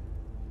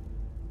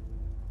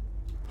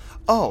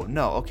 Oh,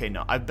 no. Okay,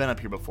 no. I've been up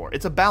here before.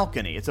 It's a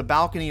balcony. It's a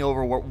balcony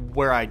over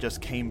where I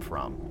just came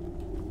from.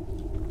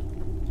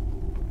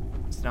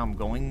 So now I'm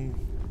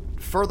going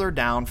further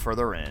down,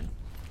 further in.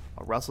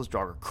 A restless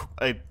Draugr.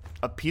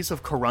 A piece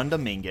of Corunda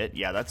Minget.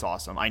 Yeah, that's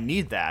awesome. I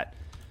need that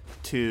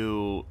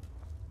to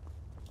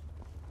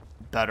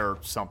better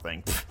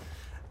something.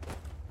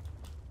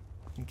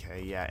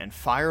 Okay, yeah, and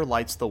fire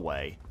lights the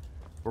way.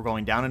 We're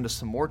going down into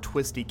some more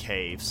twisty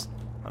caves.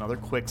 Another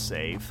quick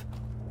save.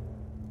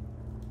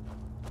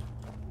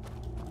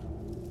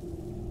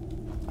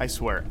 I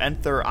swear,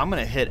 Enthir, I'm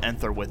going to hit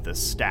Enthir with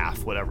this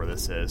staff, whatever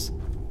this is.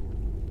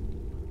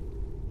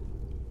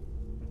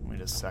 Wait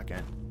a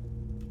second.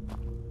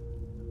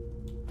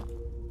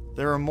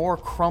 There are more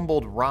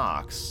crumbled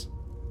rocks.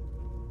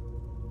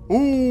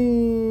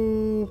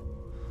 Ooh!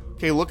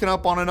 Okay, looking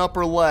up on an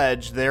upper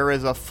ledge, there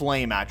is a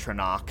flame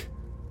atronach.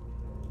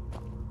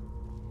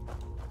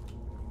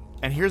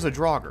 And here's a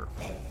Draugr.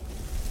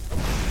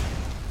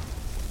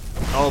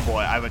 Oh boy,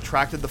 I've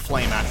attracted the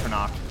flame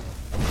atronach.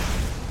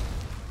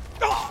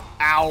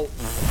 Ow!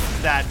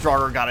 That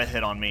Draugr got a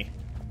hit on me.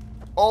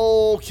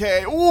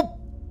 Okay. Ooh!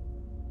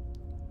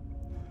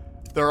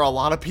 There are a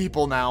lot of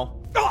people now.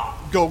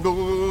 Go, go, go,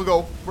 go,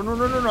 go. Run, run,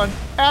 run, run, run.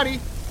 Addy!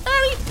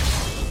 Addy!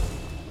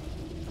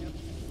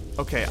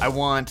 Okay,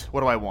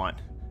 what do I want?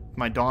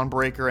 My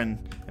Dawnbreaker and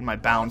my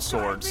bound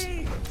swords.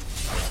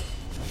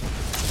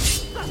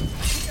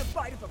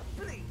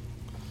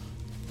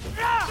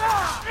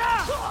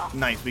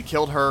 Nice, we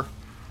killed her.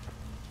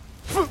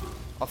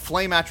 A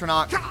flame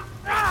atronach.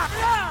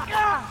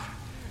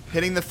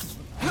 Hitting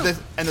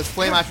and this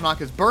flame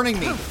atronach is burning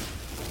me.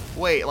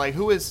 Wait, like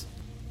who is...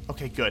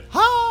 Okay, good.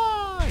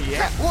 Ha!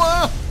 Yeah.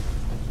 Whoa!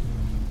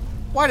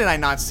 Why did I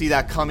not see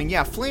that coming?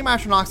 Yeah, flame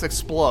atronachs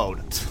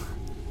explode.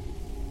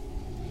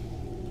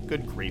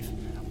 Good grief.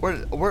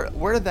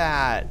 Where did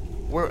that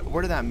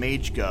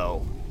mage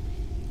go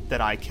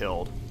that I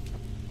killed?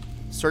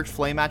 Search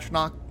flame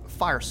atronach,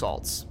 fire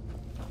salts.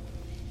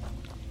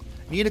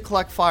 Need to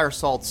collect fire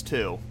salts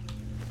too,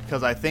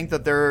 because I think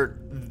that there's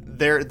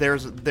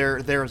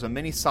a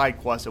mini side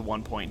quest at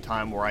one point in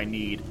time where I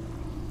need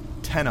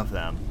 10 of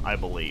them, I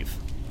believe.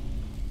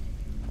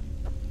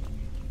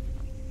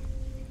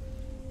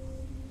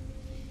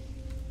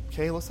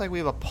 Okay, looks like we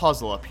have a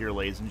puzzle up here,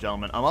 ladies and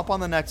gentlemen. I'm up on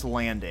the next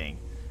landing,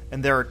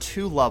 and there are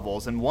 2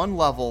 levels, and one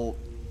level,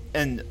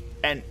 and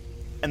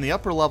the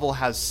upper level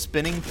has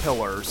spinning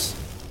pillars,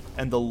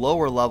 and the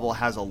lower level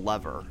has a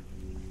lever.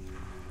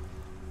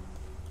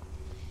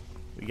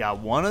 We got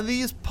one of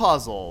these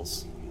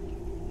puzzles.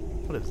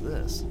 What is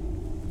this?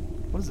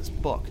 What is this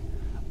book?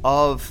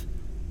 Of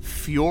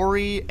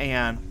Fury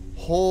and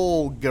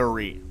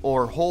Holgiri,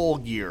 or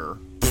Holgir.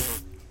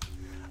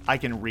 I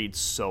can read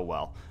so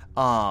well.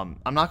 I'm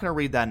not going to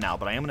read that now,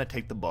 but I am going to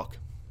take the book.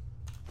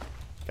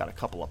 Got a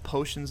couple of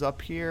potions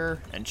up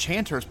here.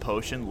 Enchanter's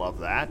potion, love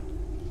that.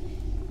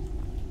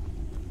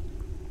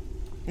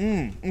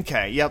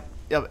 Okay, yep.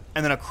 And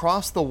then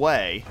across the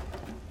way,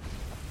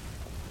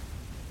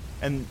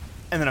 and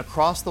then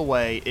across the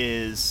way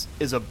is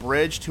a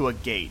bridge to a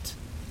gate.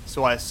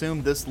 So I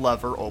assume this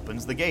lever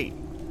opens the gate.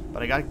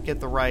 But I got to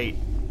get the right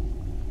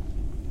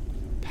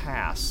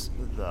pass,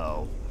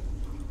 though.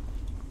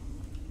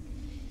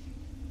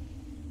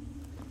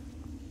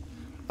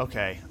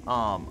 Okay,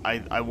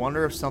 I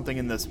wonder if something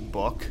in this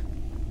book...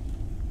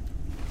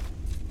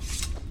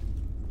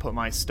 Put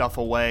my stuff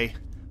away.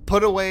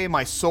 Put away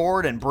my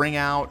sword and bring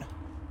out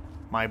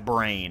my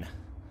brain.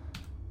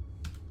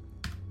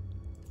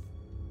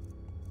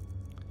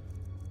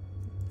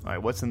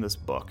 Alright, what's in this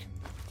book?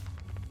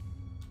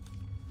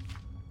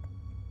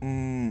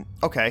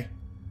 Okay.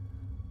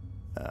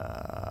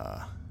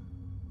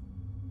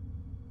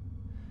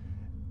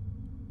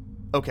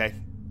 Okay.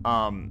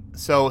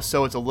 So it's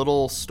a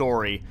little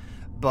story,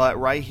 but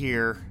right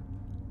here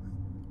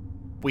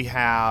we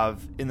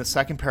have, in the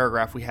second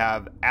paragraph, we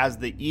have, as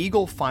the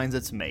eagle finds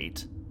its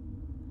mate.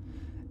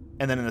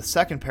 And then in the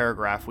second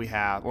paragraph we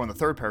have, or in the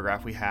third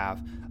paragraph we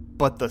have,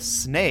 but the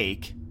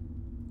snake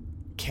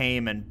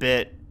came and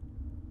bit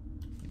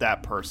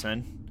that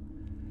person.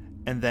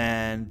 And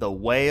then the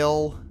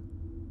whale.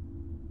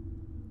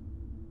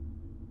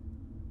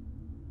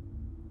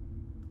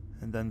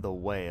 And then the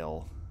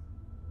whale.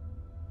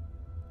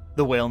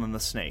 The whale and then the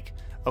snake.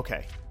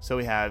 Okay, so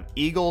we have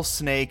eagle,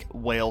 snake,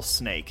 whale,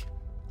 snake.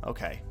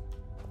 Okay.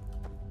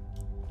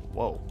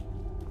 Whoa.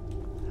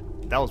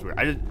 That was weird.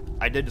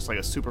 I did just like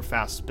a super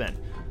fast spin.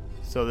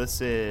 So this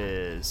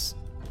is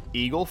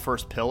eagle,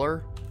 first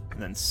pillar,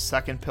 and then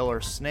second pillar,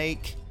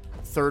 snake,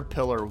 third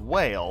pillar,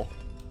 whale,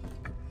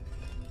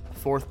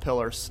 fourth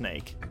pillar,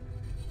 snake.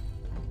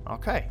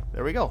 Okay,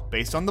 there we go.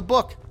 Based on the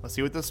book. Let's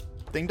see what this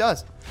thing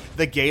does.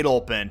 The gate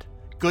opened.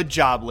 Good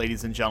job,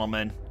 ladies and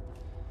gentlemen.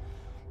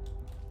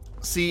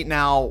 See,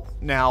 now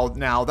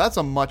that's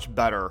a much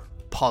better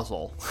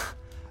puzzle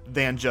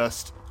than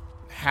just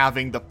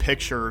having the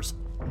pictures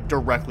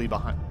directly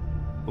behind.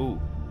 Ooh.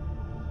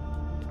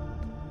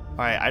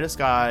 Alright, I just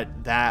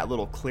got that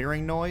little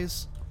clearing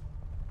noise.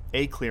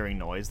 A clearing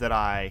noise that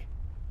I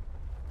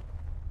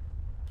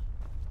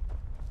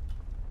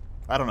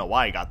don't know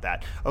why I got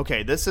that.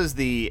 Okay, this is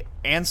the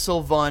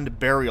Ansilvund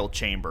burial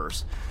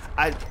chambers.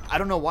 I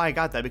don't know why I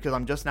got that, because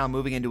I'm just now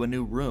moving into a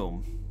new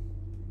room.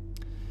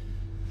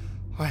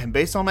 Alright, and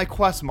based on my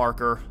quest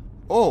marker...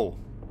 Oh,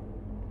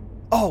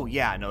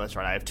 yeah, no, that's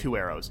right. I have 2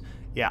 arrows.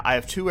 Yeah, I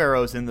have 2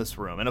 arrows in this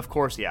room. And of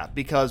course, yeah,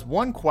 because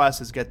one quest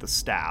is get the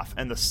staff,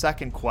 and the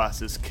second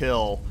quest is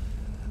kill...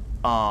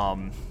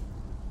 Lua.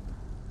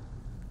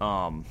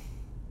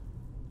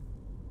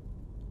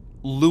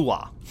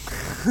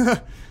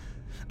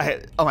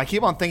 I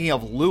keep on thinking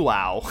of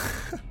luau.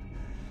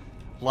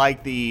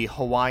 Like the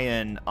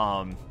Hawaiian,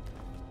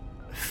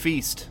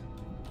 feast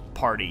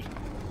party.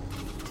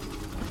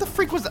 What the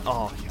freak was that?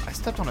 Oh, I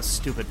stepped on a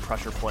stupid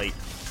pressure plate.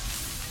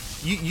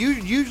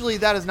 Usually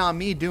that is not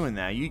me doing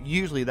that.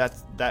 Usually that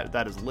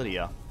is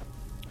Lydia.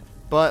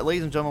 But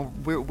ladies and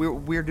gentlemen,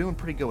 we're doing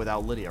pretty good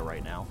without Lydia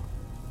right now.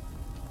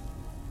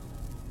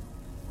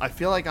 I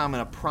feel like I'm in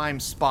a prime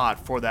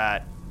spot for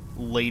that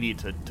lady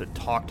to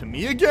talk to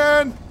me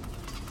again.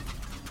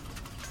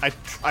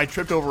 I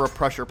tripped over a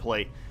pressure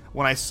plate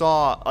when I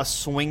saw a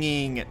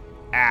swinging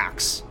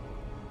axe.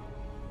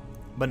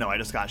 But no, I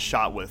just got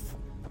shot with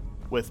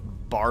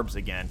barbs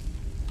again.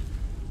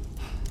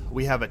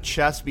 We have a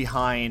chest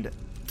behind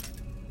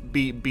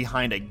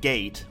a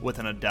gate with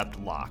an adept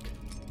lock.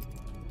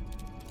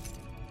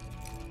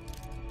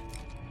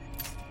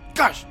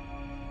 Gosh!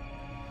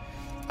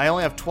 I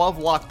only have 12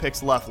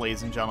 lockpicks left,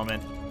 ladies and gentlemen.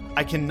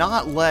 I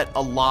cannot let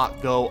a lock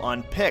go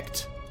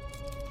unpicked.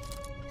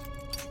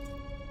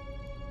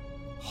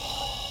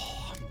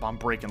 I'm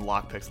breaking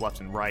lockpicks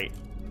left and right.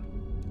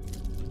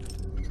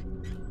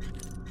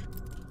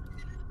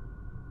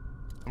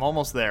 I'm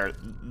almost there.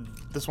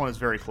 This one is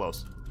very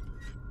close.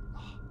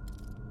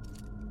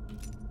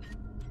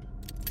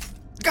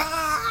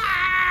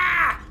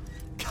 Ah!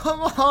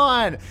 Come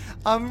on!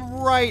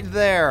 I'm right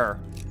there.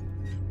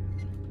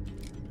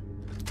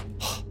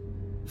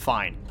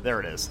 Fine. There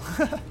it is.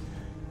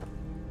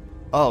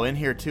 Oh, in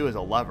here too is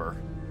a lever.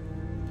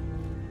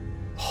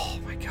 Oh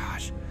my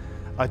gosh.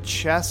 A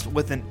chest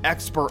with an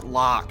expert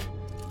lock.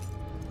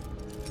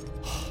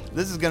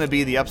 This is going to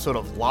be the episode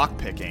of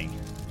lockpicking.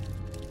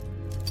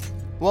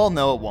 Well,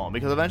 no, it won't,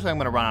 because eventually I'm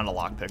going to run out of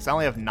lockpicks. I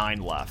only have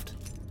 9 left.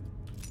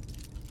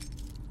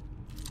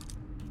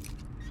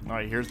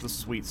 Alright, here's the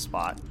sweet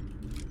spot.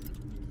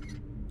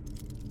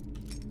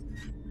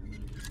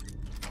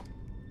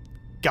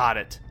 Got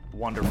it.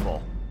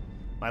 Wonderful.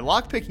 My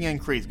lockpicking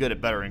increased. Good,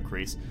 it better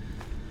increase.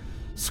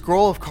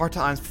 Scroll of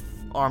Karta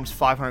arms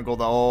 500 gold.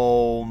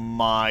 Oh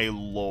my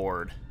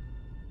lord.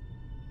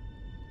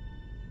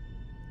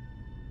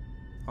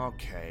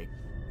 Okay.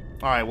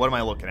 Alright, what am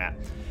I looking at?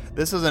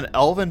 This is an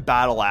Elven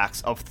Battle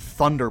Axe of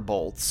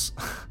Thunderbolts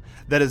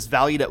that is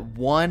valued at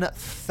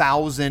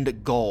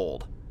 1,000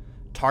 gold.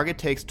 Target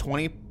takes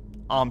 20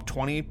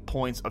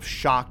 points of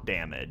shock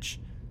damage.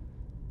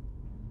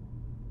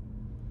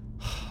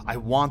 I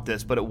want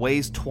this, but it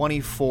weighs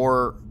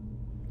 24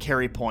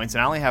 carry points,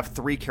 and I only have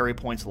 3 carry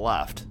points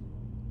left.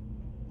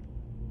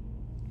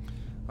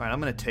 Alright,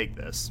 I'm going to take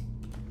this.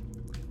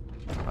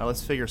 Alright,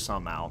 let's figure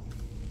some out.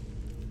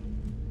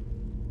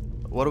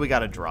 What do we got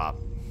to drop?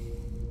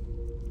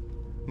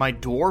 My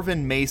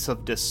Dwarven Mace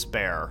of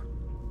Despair.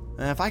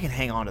 And if I can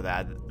hang on to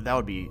that, that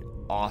would be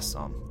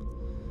awesome.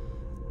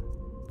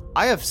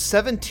 I have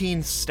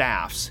 17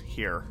 staffs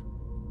here.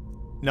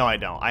 No, I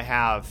don't. I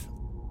have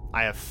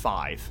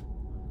 5.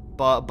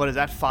 But is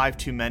that 5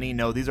 too many?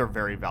 No, these are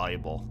very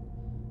valuable.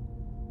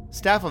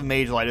 Staff of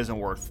Mage Light isn't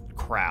worth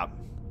crap.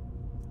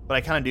 But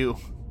I kind of do.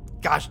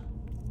 Gosh,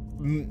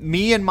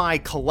 me and my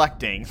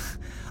collecting.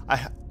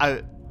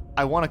 I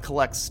want to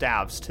collect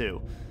staves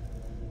too.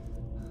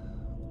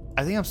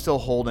 I think I'm still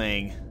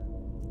holding.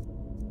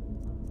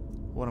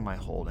 What am I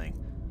holding?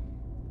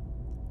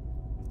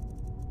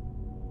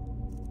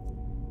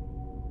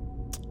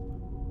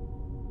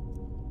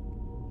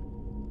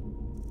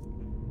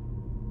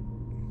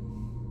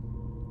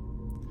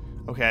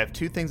 Okay, I have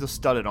 2 things of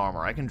studded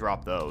armor. I can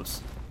drop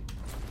those.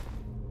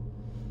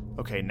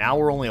 Okay, now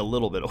we're only a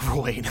little bit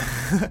overweight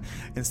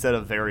instead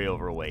of very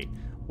overweight.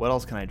 What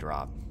else can I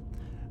drop?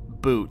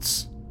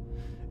 Boots.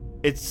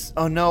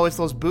 Oh no, it's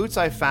those boots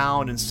I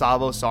found in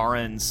Savos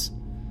Aran's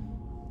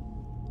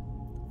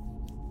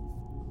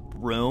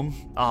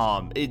room.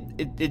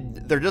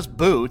 They're just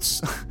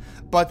boots,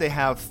 but they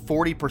have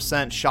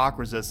 40% shock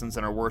resistance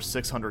and are worth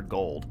 600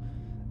 gold.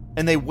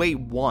 And they weigh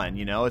 1,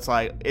 you know? It's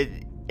like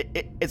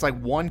it's like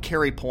 1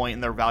 carry point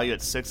and they're valued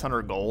at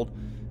 600 gold.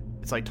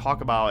 It's like,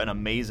 talk about an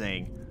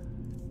amazing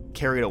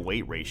carry to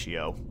weight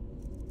ratio.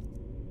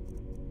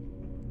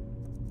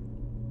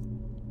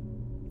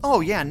 Oh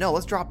yeah, no,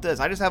 let's drop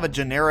this. I just have a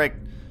generic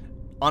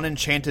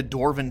unenchanted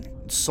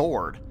Dwarven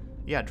sword.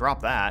 Yeah,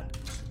 drop that.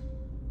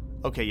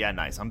 Okay, yeah,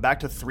 nice. I'm back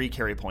to 3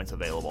 carry points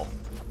available.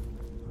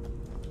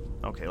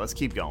 Okay, let's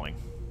keep going.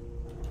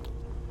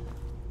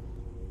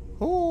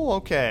 Oh,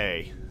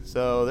 okay.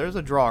 So there's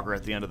a Draugr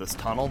at the end of this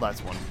tunnel.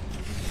 That's one.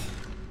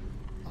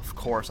 Of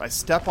course, I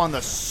step on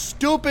the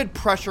stupid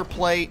pressure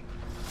plate,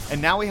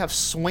 and now we have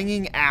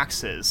swinging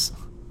axes.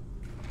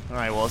 All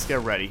right, well, let's get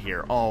ready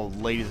here. Oh,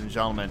 ladies and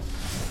gentlemen,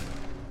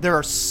 there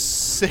are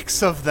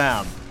 6 of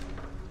them.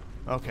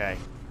 Okay.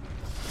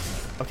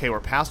 Okay,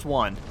 we're past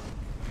 1.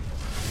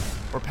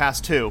 We're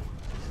past 2.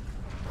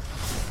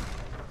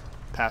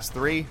 Past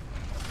 3.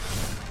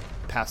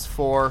 Past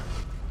 4.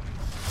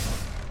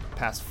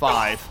 Past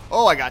 5.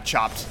 Oh, I got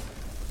chopped.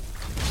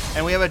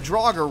 And we have a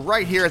Draugr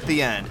right here at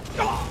the end.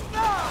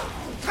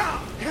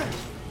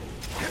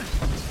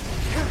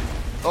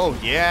 Oh,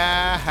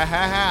 yeah. Ha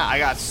ha ha. I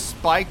got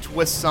spiked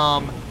with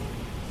some...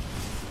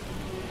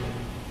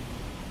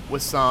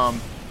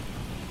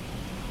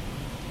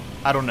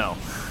 I don't know.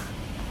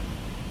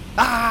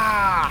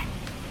 Ah!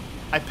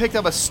 I picked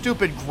up a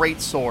stupid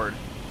greatsword.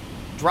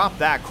 Drop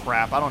that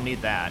crap. I don't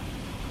need that.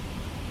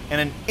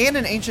 And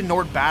an ancient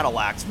Nord battle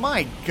axe.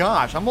 My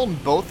gosh, I'm holding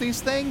both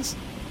these things?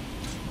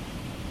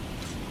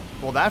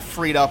 Well, that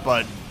freed up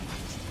a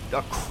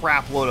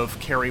crap load of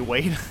carry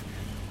weight.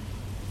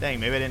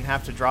 Dang, maybe I didn't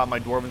have to drop my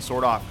Dwarven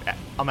sword off.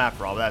 I'm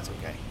after all, but that's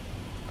okay.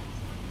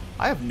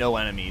 I have no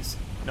enemies.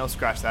 No,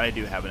 scratch that. I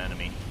do have an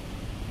enemy.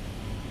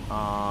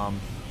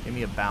 Give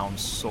me a bound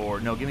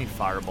sword. No, give me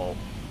firebolt.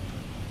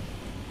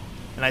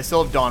 And I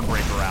still have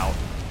Dawnbreaker out.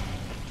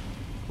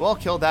 Well,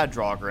 killed that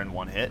Draugr in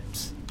 1 hit.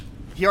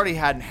 He already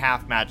had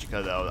half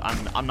magicka, though.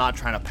 I'm not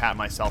trying to pat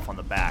myself on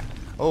the back.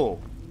 Oh.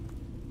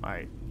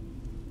 Alright.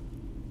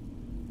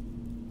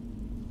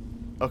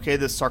 Okay,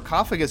 the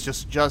sarcophagus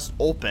just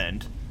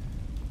opened.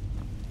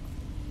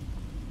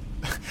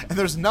 And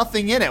there's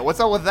nothing in it. What's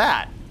up with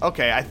that?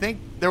 Okay, I think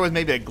there was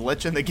maybe a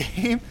glitch in the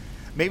game.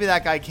 Maybe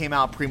that guy came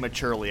out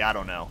prematurely. I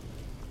don't know.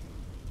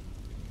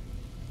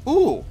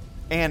 Ooh,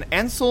 an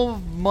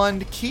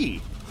Enselmund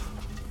key.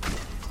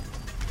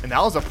 And that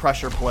was a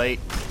pressure plate.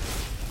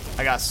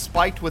 I got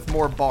spiked with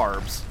more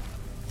barbs.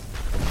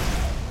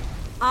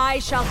 I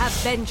shall have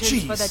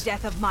vengeance for the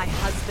death of my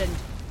husband.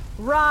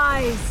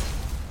 Rise!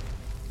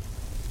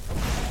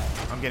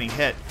 I'm getting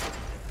hit.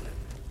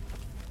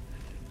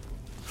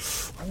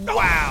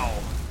 Wow.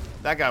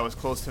 That guy was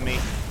close to me.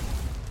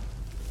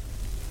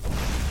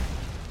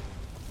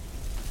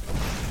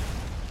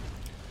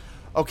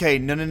 Okay,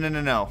 no.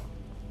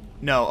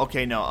 No,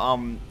 okay, no.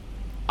 I'm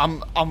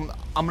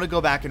gonna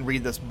go back and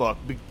read this book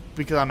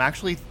because I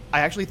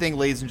actually think,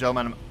 ladies and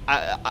gentlemen,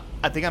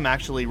 I think I'm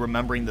actually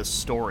remembering this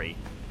story.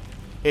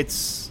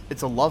 It's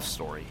a love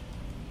story.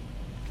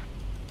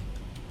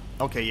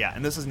 Okay, yeah,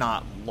 and this is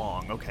not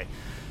long. Okay.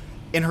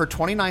 In her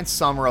 29th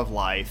summer of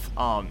life,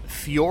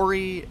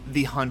 Fiori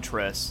the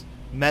Huntress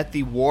met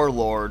the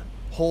warlord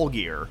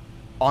Holgir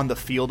on the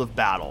field of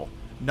battle.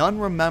 None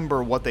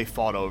remember what they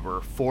fought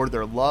over, for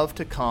their love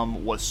to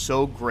come was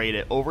so great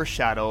it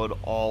overshadowed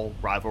all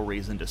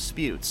rivalries and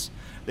disputes.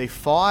 They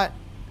fought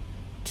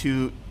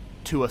to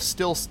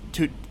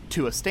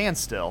a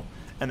standstill,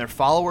 and their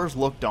followers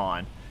looked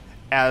on,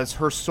 as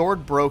her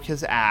sword broke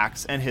his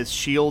axe and his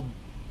shield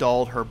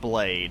dulled her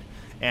blade,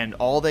 and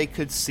all they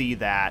could see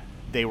that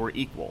they were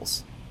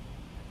equals.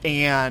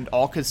 And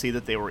all could see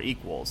that they were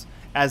equals.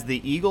 As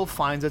the eagle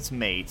finds its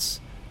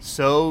mates,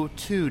 so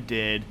too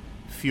did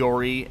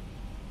Fiori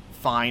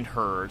find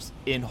hers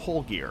in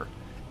Holgir,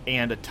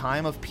 and a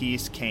time of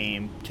peace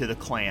came to the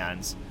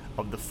clans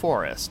of the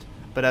forest.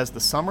 But as the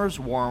summer's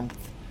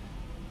warmth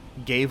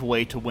gave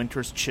way to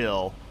winter's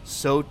chill,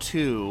 so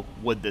too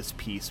would this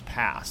peace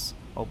pass.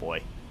 Oh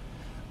boy.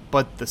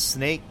 But the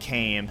snake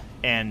came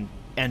and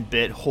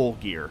bit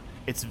Holgir,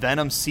 its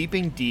venom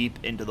seeping deep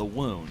into the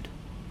wound.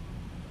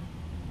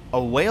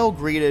 A wail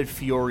greeted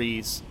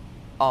Fiori's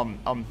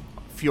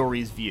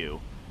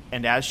view,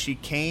 and as she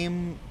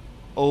came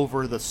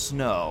over the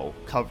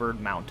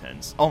snow-covered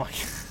mountains,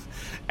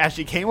 as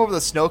she came over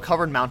the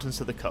snow-covered mountains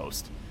to the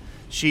coast,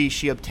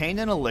 she obtained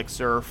an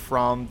elixir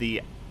from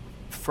the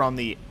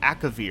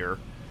Akavir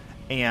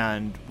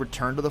and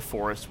returned to the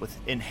forest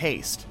in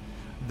haste.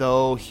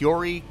 Though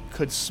Fiori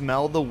could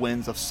smell the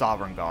winds of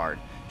Sovngarde,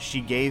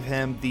 she gave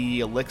him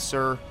the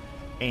elixir,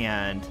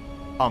 and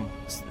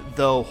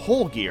though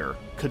Holgir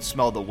could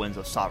smell the winds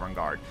of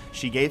Sovngarde,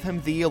 she gave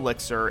him the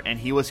elixir, and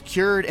he was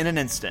cured in an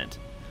instant.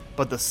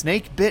 But the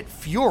snake bit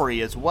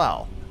Fiori as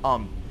well,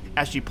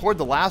 as she poured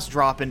the last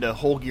drop into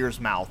Holgir's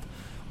mouth.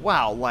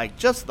 Wow, like,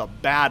 just the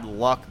bad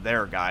luck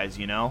there, guys,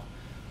 you know?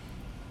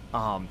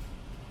 And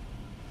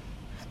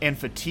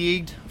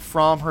fatigued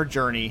from her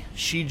journey,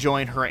 she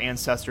joined her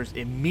ancestors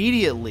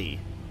immediately.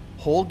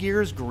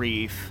 Holgir's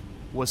grief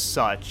was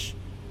such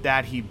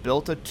that he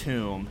built a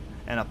tomb,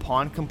 and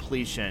upon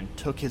completion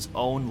took his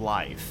own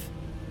life,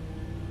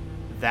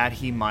 that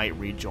he might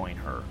rejoin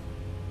her.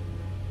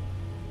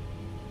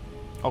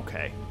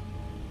 Okay.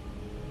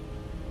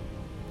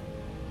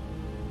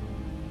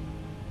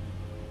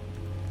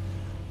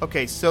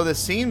 Okay, so this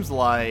seems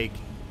like...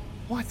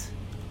 What?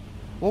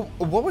 Well,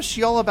 what was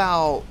she all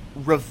about?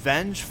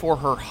 Revenge for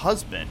her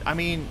husband? I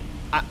mean,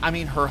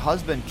 her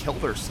husband killed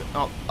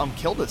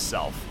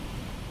himself,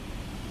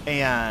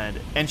 and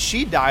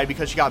she died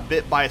because she got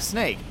bit by a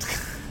snake.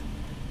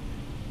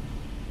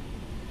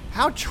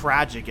 How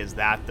tragic is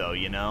that, though?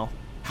 You know,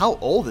 how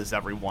old is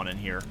everyone in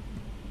here?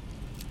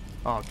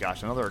 Oh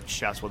gosh, another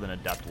chest with an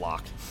adept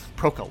lock.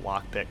 Broke a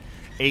lockpick.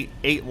 Eight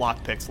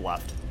lockpicks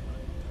left.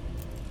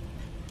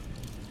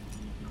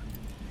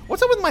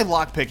 What's up with my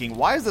lockpicking?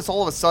 Why is this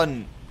all of a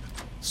sudden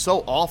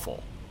so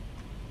awful?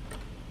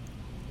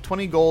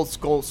 20 gold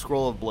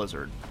scroll of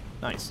Blizzard.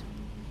 Nice.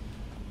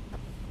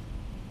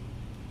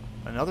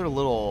 Another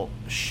little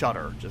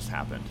shutter just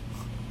happened.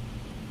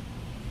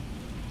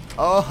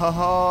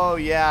 Oh,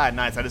 yeah,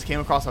 nice. I just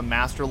came across a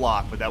master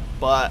lock,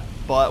 but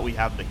we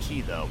have the key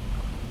though.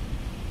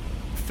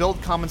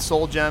 Filled common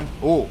soul gem.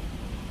 Ooh.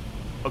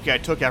 Okay, I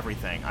took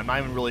everything. I'm not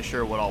even really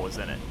sure what all was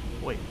in it.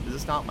 Wait, is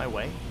this not my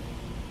way?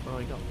 Where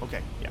do I go?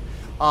 Okay, yeah.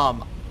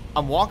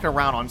 I'm walking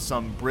around on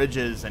some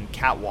bridges and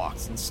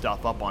catwalks and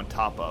stuff up on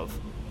top of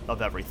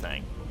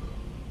everything.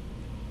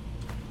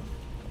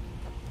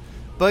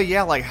 But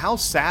yeah, like, how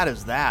sad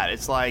is that?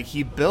 It's like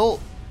he built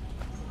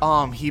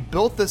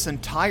this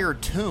entire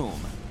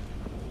tomb.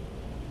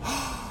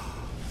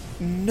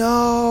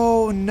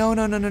 No,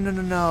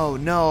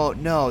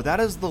 that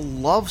is the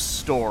love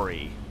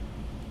story.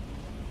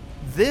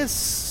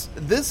 This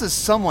is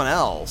someone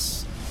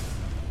else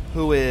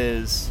who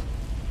is...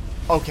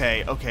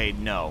 Okay,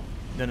 no.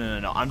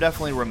 I'm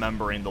definitely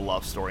remembering the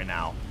love story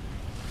now.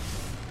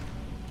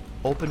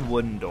 Open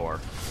wooden door.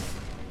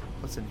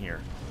 What's in here?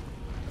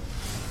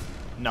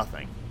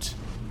 Nothing.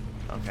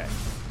 Okay.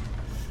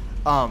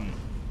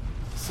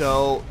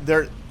 So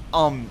there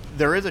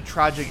is a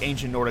tragic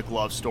ancient Nordic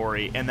love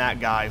story, and that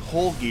guy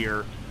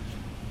Holgir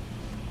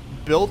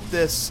built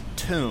this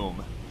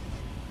tomb,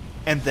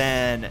 and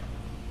then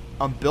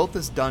built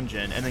this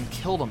dungeon, and then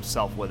killed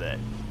himself with it,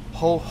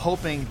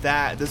 hoping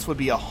that this would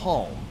be a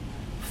home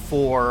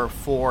for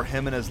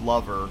him and his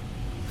lover,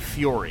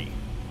 Fiori.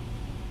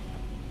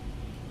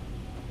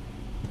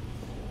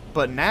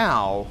 But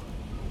now,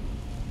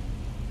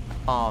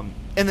 and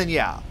then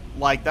yeah,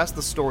 like, that's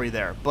the story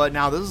there. But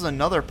now this is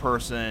another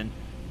person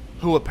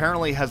who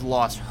apparently has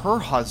lost her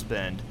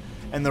husband,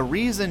 and the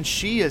reason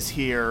she is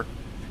here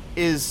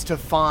is to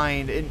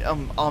find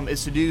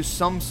is to do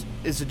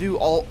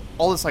all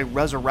this like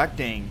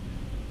resurrecting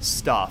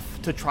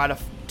stuff to try to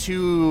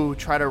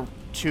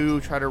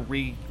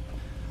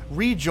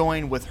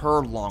rejoin with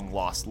her long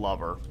lost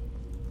lover.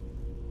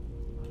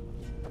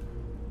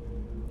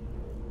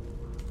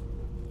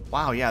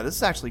 Wow, yeah, this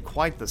is actually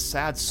quite the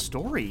sad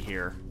story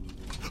here.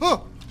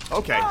 Oh,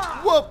 okay.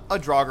 Whoop, a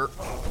Draugr.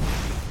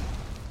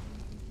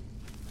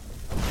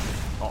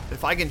 Oh,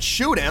 if I can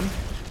shoot him.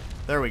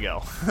 There we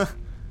go.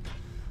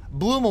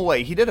 Blew him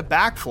away. He did a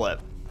backflip.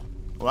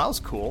 Well, that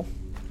was cool.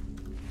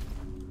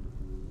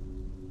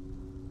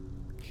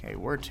 Okay,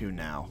 where to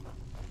now?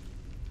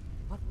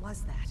 What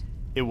was that?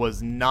 It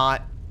was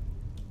not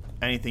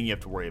anything you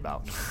have to worry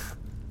about.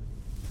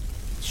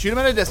 Shoot him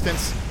at a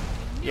distance.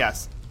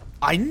 Yes.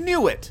 I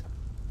knew it!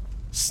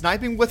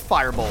 Sniping with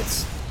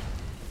firebolts.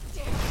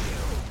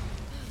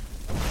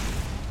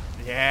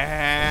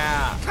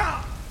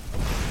 Yeah!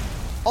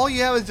 All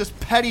you have is just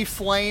petty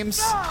flames.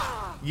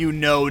 You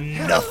know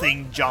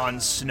nothing,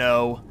 Jon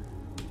Snow.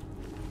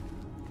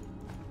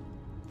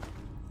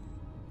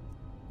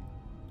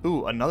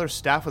 Ooh, another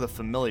staff with a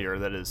familiar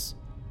that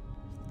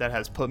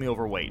has put me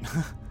overweight.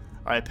 Alright,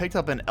 I picked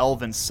up an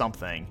elven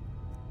something.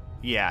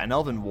 Yeah, an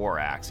elven war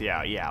axe.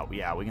 Yeah,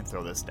 we can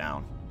throw this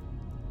down.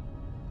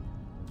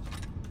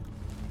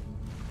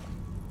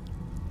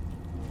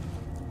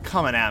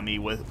 Coming at me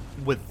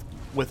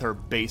with her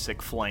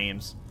basic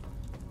flames,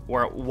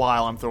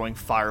 while I'm throwing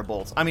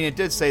firebolts. I mean, it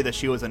did say that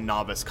she was a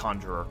novice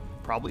conjurer,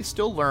 probably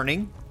still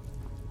learning,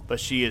 but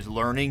she is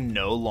learning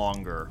no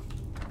longer.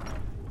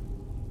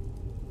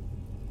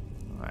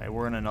 All right,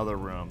 we're in another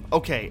room.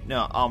 Okay,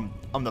 no,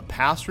 on the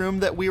past room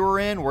that we were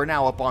in, we're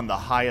now up on the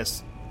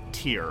highest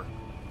tier.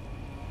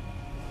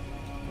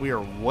 We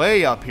are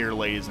way up here,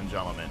 ladies and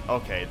gentlemen.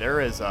 Okay,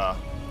 there is a.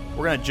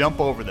 We're gonna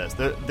jump over this.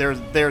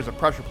 There's a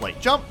pressure plate.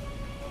 Jump.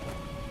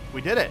 We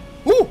did it.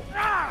 Woo!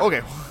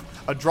 Okay,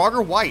 a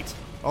Draugr white.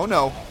 Oh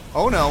no.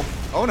 Oh no.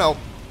 Oh no.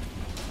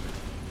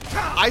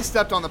 I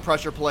stepped on the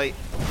pressure plate.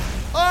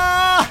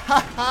 Ah! Ha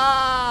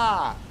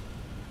ha!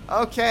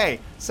 Okay,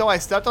 so I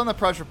stepped on the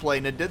pressure plate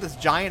and it did this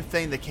giant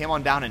thing that came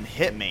on down and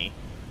hit me.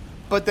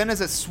 But then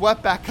as it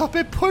swept back up,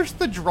 it pushed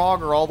the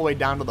Draugr all the way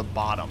down to the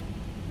bottom.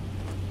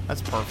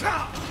 That's perfect.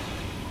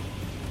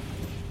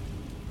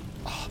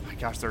 Oh my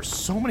gosh, there's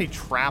so many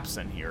traps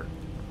in here.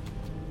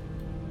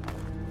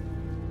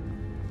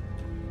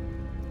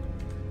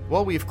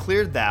 Well, we've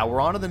cleared that.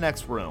 We're on to the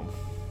next room.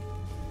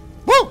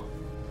 Woo!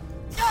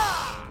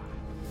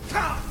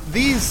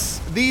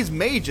 These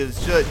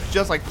mages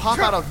just like pop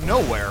out of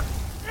nowhere.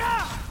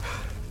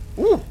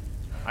 Ooh!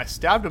 I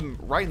stabbed him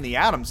right in the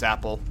Adam's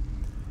apple.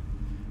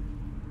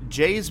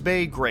 Jay's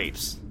Bay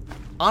grapes.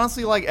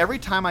 Honestly, like every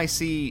time I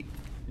see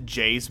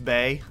Jay's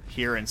Bay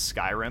here in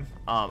Skyrim,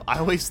 I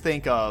always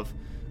think of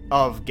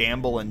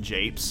Gamble and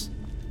Japes,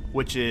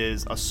 which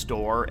is a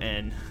store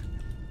in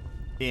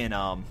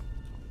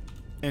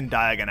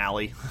Diagon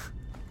Alley.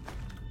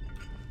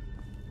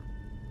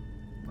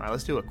 Alright,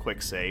 let's do a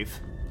quick save.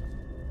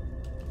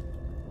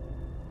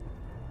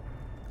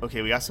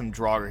 Okay, we got some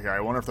Draugr here. I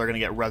wonder if they're going to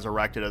get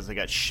resurrected as they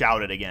get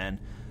shouted again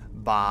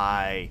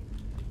by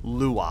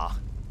Lua.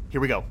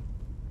 Here we go.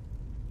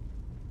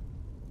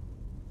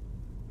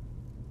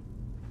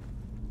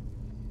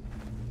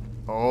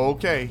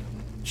 Okay.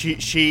 She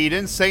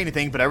didn't say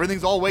anything, but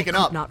everything's all waking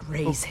up. I could not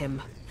raise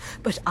him,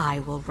 but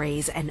I will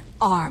raise an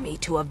army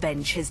to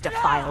avenge his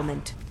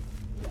defilement.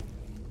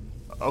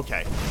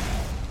 Okay.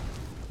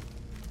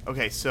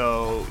 Okay,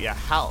 so yeah,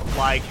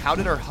 how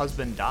did her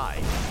husband die?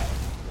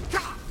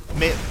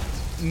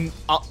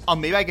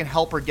 Maybe I can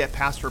help her get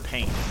past her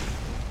pain.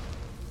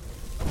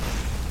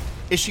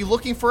 Is she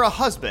looking for a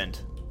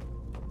husband?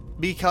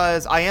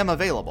 Because I am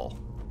available.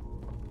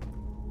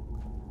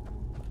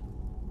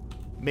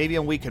 Maybe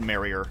we can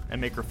marry her and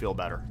make her feel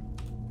better.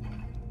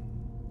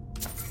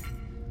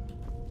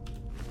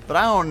 But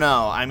I don't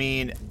know. I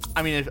mean,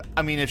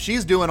 if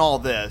she's doing all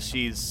this,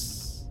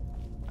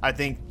 I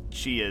think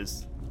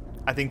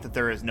that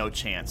there is no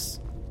chance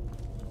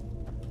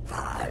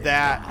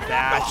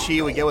that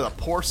she would get with a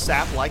poor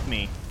sap like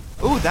me.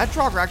 Ooh, that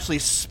Draugr actually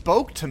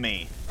spoke to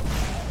me.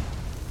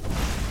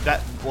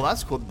 Well,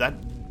 that's cool. That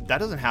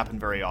doesn't happen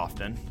very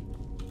often.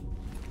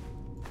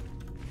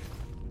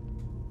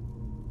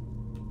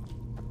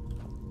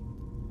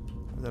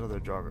 That other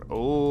Draugr.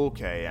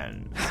 Okay,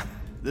 and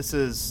this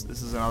is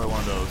another one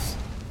of those.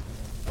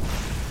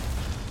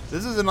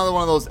 This is another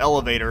one of those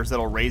elevators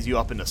that'll raise you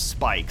up into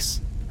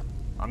spikes.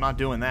 I'm not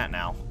doing that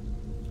now.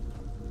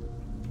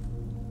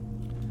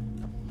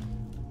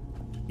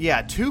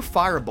 Yeah, 2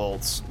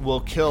 firebolts will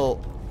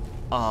kill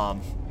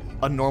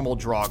a normal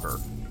Draugr,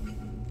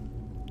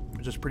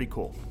 which is pretty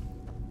cool.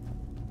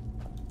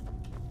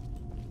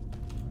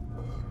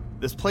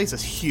 This place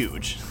is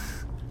huge.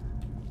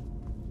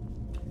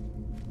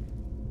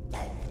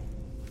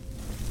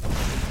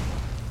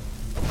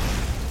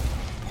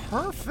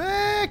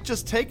 Perfect!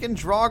 Just taking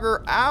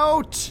Draugr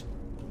out.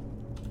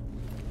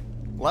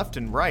 Left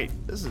and right.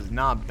 This is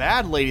not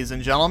bad, ladies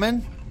and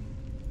gentlemen.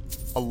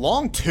 A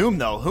long tomb,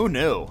 though. Who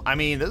knew? I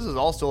mean, this is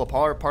all still a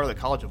part of the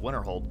College of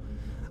Winterhold.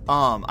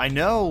 I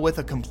know with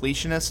a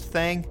completionist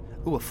thing...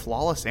 Ooh, a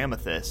flawless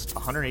amethyst.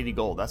 180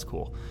 gold. That's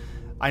cool.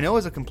 I know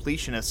as a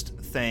completionist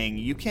thing,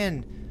 you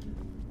can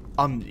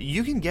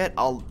get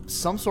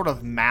some sort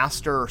of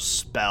master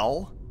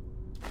spell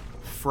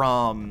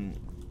from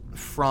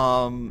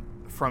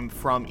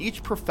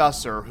each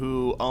professor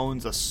who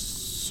owns a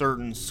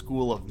certain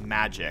school of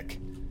magic.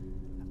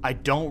 I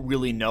don't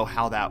really know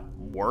how that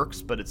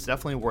works, but it's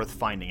definitely worth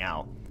finding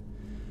out.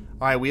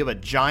 All right, we have a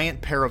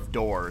giant pair of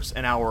doors,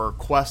 and our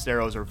quest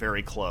arrows are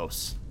very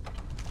close.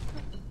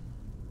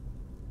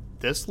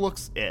 This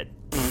looks it.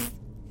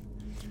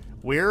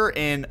 We're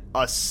in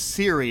a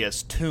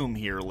serious tomb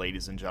here,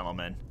 ladies and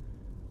gentlemen.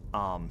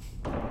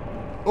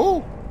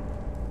 Oh!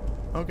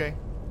 Okay.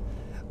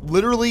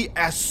 Literally,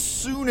 as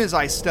soon as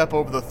I step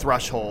over the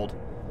threshold,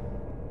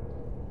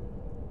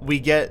 we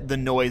get the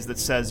noise that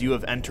says you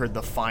have entered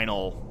the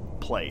final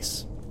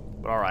place.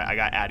 But alright, I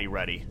got Addie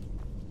ready.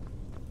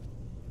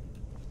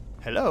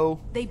 Hello?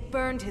 They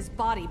burned his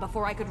body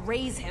before I could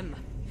raise him.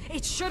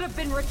 It should have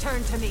been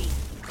returned to me.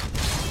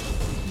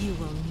 You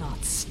will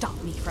not stop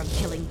me from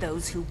killing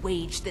those who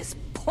wage this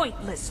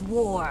pointless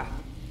war.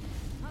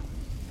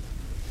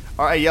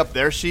 Alright, yep,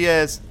 there she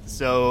is.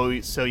 So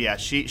yeah,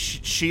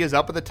 she is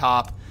up at the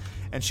top,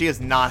 and she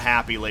is not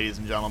happy, ladies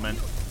and gentlemen.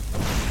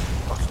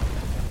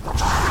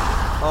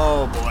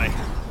 Oh boy.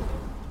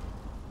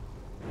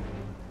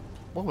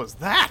 What was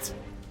that?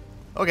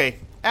 Okay,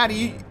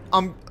 Addie,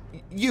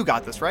 you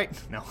got this, right?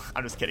 No,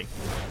 I'm just kidding.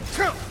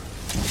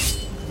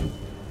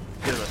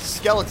 There's a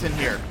skeleton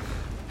here.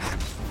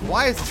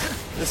 Why is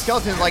the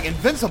skeleton like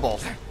invincible?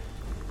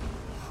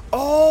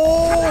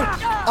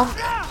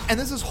 Oh! And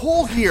this is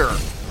Hole here.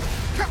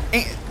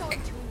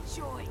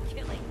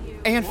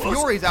 And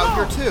Fury's out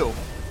here too.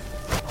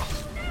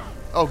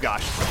 Oh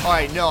gosh.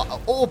 Alright, no.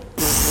 Oh.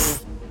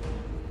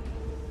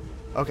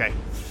 Okay.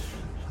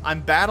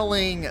 I'm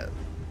battling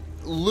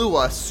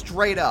Lua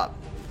straight up.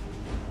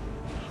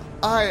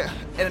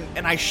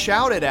 And I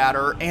shouted at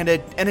her and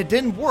it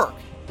didn't work.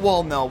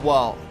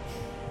 Well,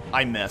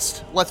 I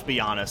missed. Let's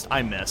be honest,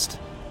 I missed.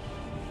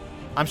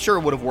 I'm sure it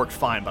would have worked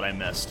fine, but I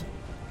missed.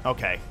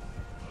 Okay.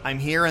 I'm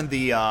here in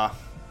the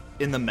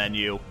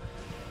menu.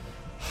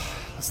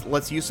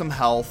 Let's use some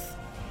health.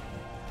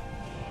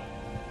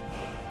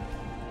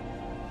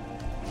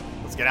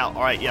 Let's get out.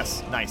 Alright,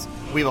 yes, nice.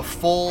 We have a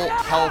full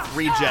health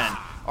regen.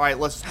 Alright,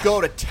 let's go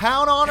to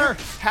town on her.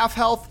 Half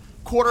health,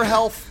 quarter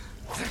health.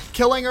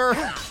 Killing her.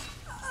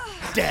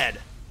 Dead.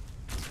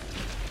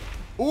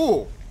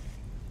 Ooh.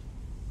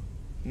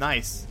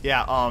 Nice.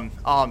 Yeah,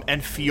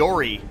 and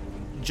Fury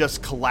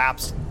just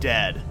collapsed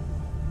dead.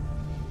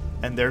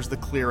 And there's the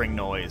clearing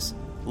noise.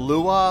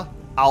 Lua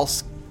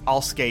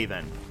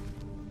Alskaven.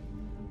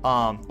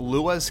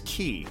 Lua's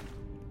key.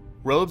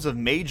 Robes of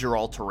major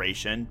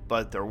alteration,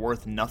 but they're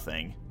worth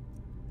nothing.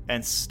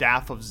 And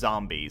Staff of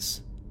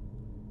Zombies.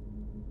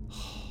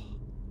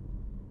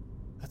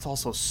 That's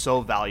also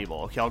so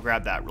valuable. Okay, I'll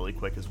grab that really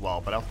quick as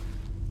well. But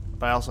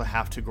I also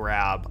have to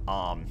grab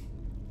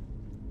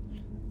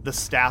the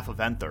Staff of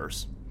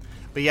Enthir's.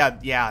 But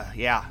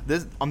yeah.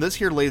 This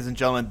here, ladies and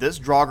gentlemen, this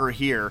Draugr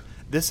here,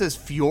 this is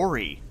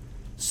Fury.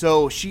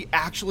 So she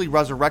actually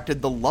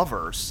resurrected the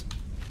lovers.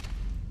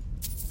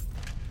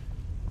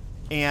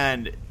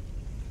 And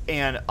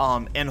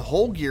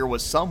Holgear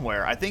was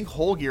somewhere. I think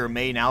Holgear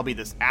may now be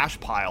this ash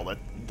pile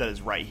that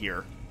is right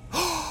here.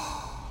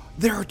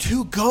 There are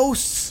two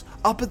ghosts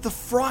up at the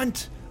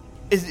front.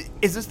 Is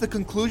this the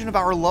conclusion of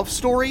our love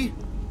story?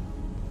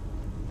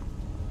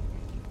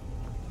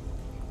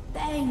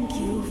 Thank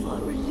you for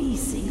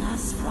releasing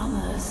us from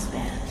her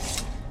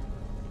spell.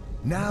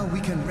 Now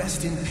we can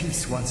rest in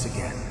peace once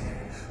again.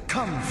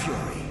 Come,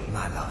 Fury,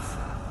 my love.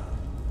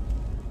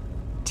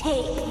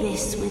 Take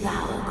this with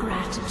our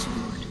gratitude.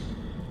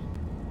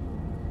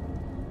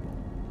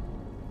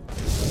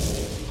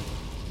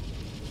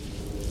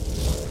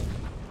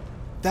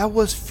 That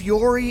was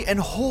Fury and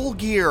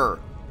Holgear.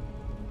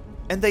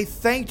 And they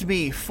thanked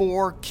me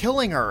for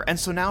killing her, and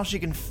so now she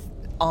can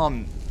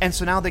and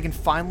so now they can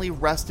finally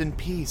rest in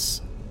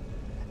peace.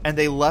 And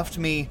they left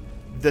me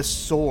this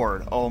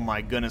sword. Oh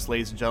my goodness,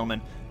 ladies and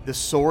gentlemen. This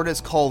sword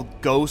is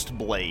called Ghost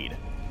Blade.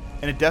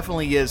 And it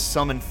definitely is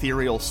some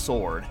ethereal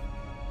sword.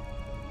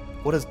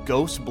 What does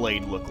Ghost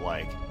Blade look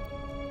like?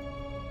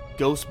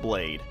 Ghost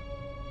Blade.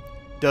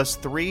 Does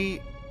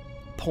 3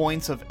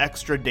 points of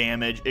extra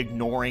damage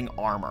ignoring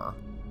armor.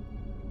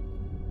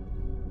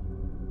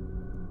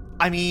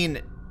 I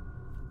mean,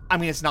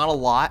 it's not a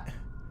lot,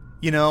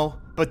 you know,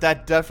 but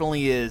that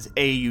definitely is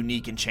a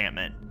unique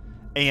enchantment.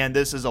 And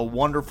this is a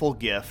wonderful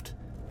gift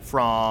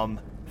from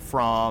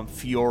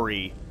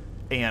Fury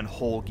and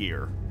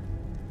Holgear.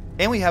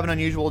 And we have an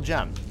unusual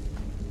gem.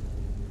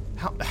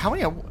 How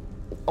many,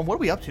 what are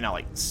we up to now,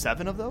 like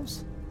 7 of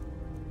those?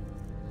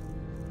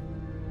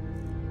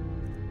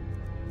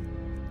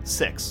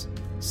 6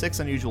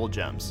 unusual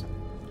gems.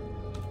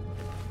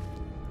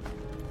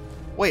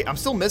 Wait, I'm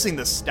still missing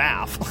the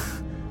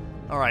staff.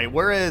 Alright,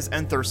 where is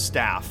Enthir's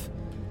staff?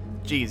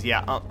 Jeez,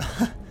 yeah.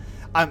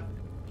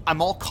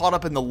 I'm all caught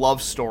up in the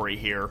love story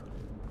here.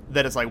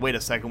 That it's like, wait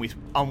a second,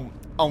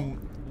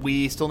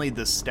 we still need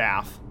this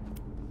staff.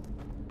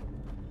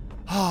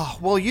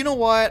 Well, you know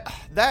what?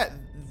 That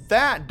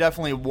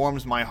definitely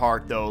warms my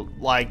heart, though,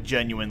 like,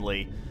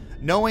 genuinely.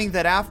 knowing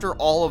that after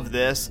all of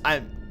this,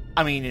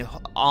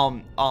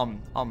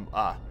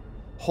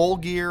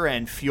 Holgear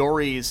and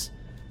Fury's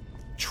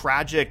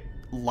tragic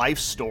life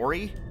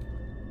story,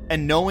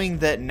 and knowing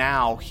that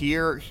now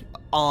here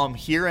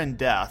in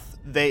death,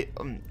 they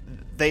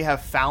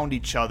have found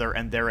each other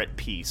and they're at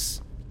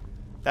peace.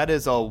 That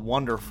is a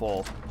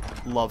wonderful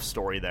love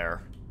story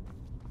there.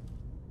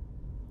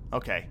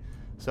 Okay,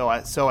 so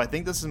I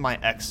think this is my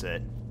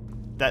exit.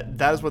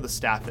 That is where the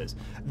staff is.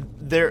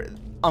 There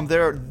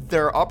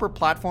are upper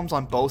platforms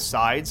on both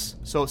sides.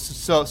 So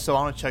I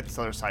want to check this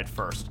other side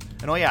first.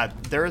 And oh yeah,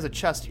 there is a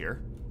chest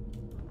here.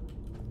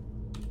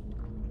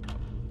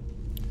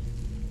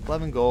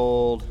 11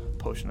 gold,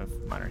 potion of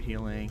minor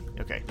healing.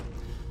 Okay,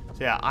 so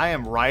yeah, I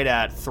am right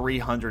at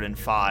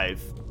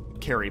 305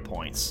 carry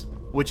points,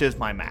 which is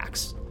my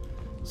max.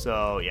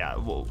 So yeah,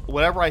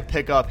 whatever I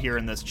pick up here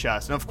in this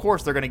chest, and of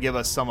course they're going to give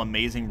us some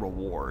amazing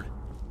reward.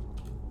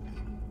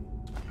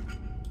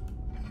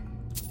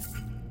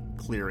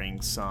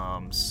 Clearing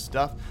some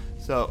stuff.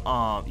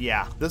 So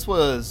yeah, this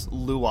was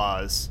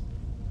Lua's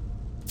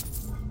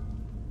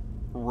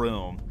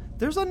room.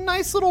 There's a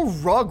nice little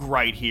rug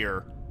right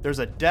here. There's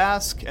a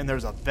desk and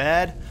there's a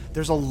bed.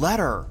 There's a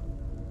letter.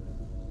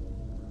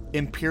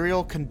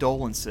 Imperial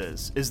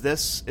condolences. Is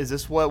this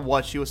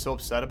what she was so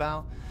upset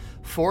about?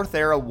 4th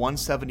era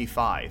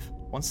 175.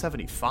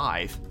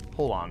 175?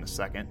 Hold on a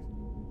second.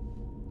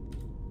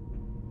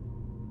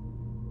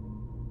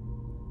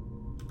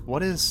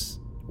 What is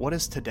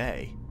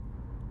today?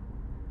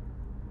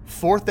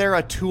 4th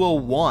era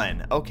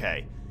 201.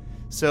 Okay.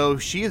 So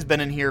she has been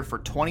in here for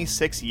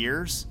 26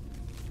 years?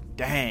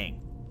 Dang.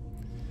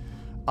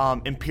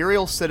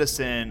 Imperial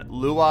citizen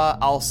Lua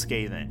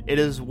Alskaven. It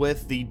is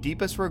with the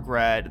deepest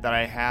regret that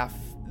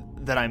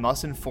I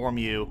must inform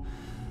you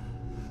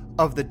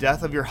of the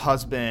death of your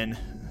husband,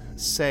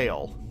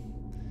 Sail.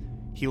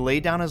 He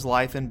laid down his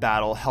life in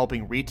battle,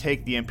 helping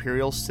retake the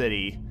Imperial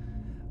city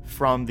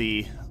from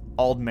the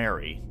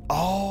Aldmeri.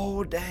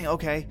 Oh, dang,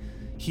 okay.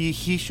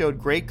 He showed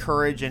great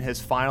courage in his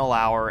final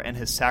hour, and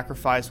his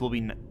sacrifice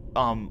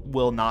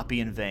will not be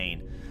in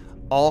vain.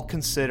 All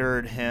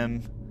considered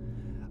him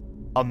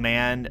a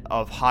man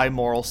of high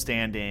moral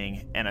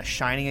standing and a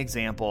shining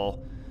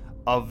example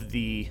of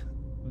the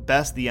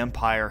best the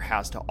Empire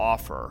has to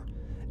offer.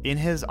 In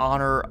his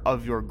honor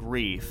of your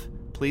grief,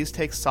 please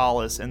take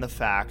solace in the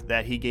fact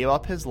that he gave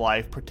up his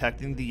life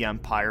protecting the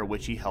Empire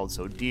which he held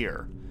so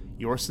dear.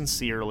 Yours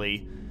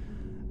sincerely,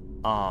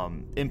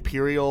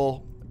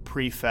 Imperial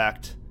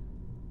Prefect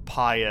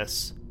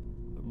Pius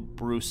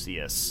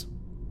Brucius.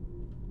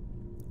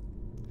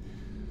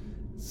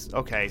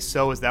 Okay,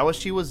 so is that what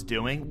she was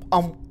doing?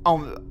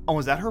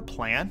 Was that her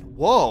plan?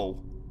 Whoa.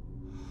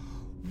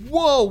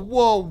 Whoa,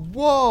 whoa,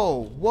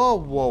 whoa, whoa,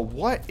 whoa,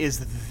 what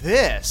is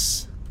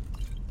this?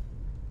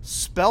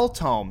 Spell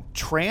tome,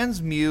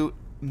 transmute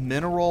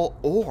mineral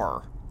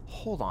ore.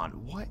 Hold on,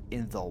 what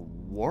in the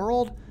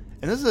world?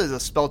 And this is a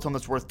spell tome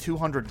that's worth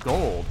 200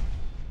 gold.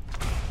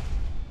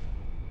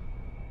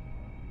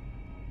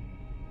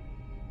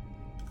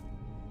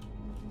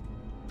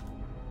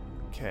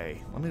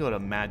 Okay, let me go to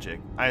magic.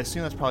 I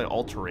assume that's probably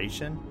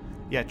alteration.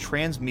 Yeah,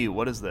 transmute.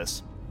 What is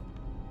this?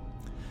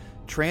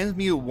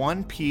 Transmute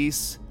one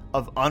piece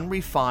of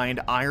unrefined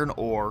iron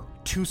ore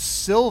to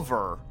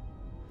silver,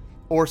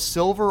 or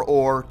silver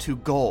ore to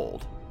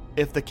gold,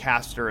 if the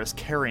caster is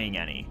carrying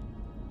any.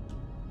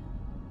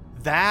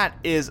 That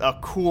is a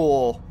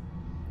cool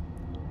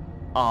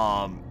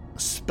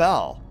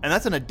spell, and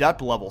that's an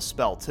adept level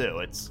spell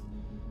too.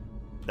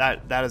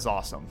 That is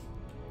awesome.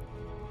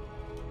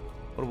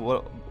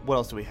 What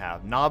else do we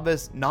have?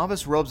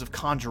 Novice robes of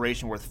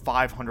conjuration worth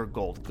 500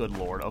 gold. Good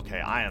lord.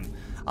 Okay,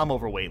 I'm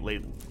overweight,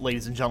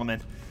 ladies and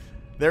gentlemen.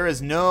 There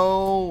is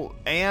no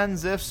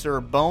ands, ifs,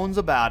 or bones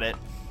about it.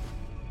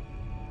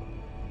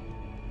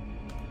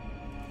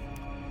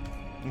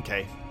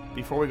 Okay,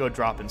 before we go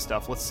dropping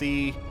stuff, let's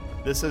see.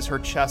 This is her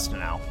chest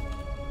now.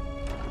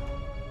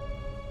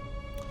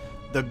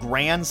 The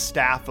Grand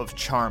Staff of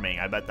Charming.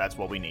 I bet that's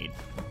what we need.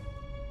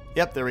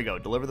 Yep, there we go.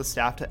 Deliver the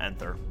staff to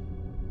Enthir.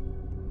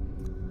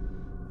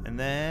 And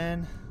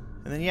then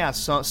yeah,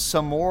 so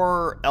some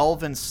more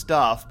elven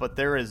stuff, but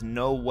there is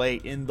no way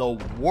in the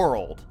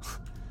world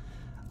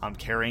I'm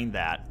carrying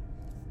that.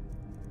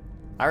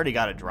 I already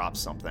got to drop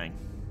something.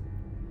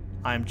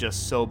 I'm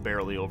just so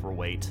barely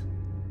overweight.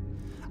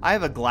 I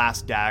have a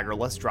glass dagger.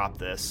 Let's drop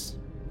this.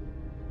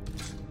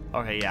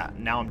 Okay, yeah,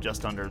 now I'm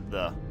just under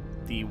the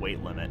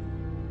weight limit.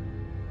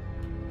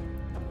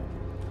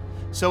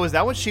 So is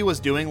that what she was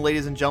doing,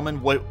 ladies and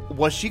gentlemen?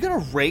 Was she going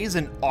to raise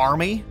an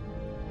army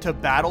to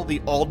battle the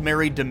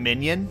Aldmeri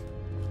Dominion?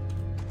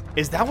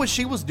 Is that what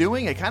she was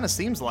doing? It kind of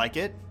seems like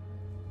it.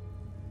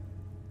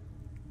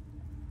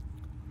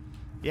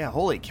 Yeah,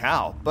 holy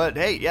cow. But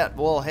hey, yeah,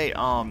 well, hey,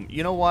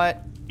 you know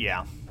what?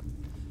 Yeah.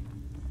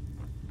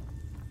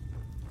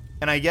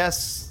 And I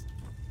guess,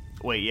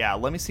 wait, yeah,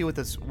 let me see what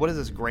is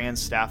this Grand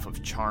Staff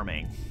of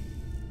Charming?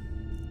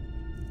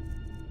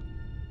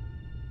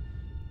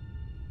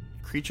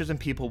 Creatures and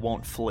people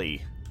won't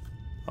flee.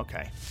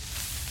 Okay.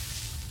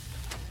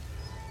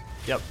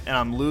 Yep, and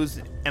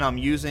I'm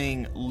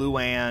using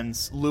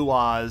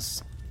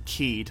Lua's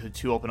key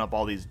to open up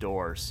all these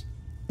doors.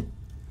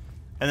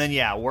 And then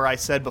yeah, where I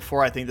said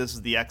before I think this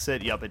is the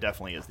exit, yep, it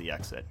definitely is the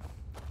exit.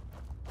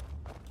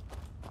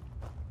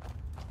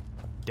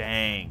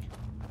 Dang.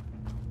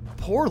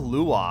 Poor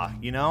Lua,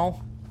 you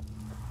know?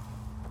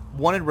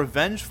 Wanted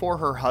revenge for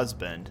her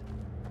husband.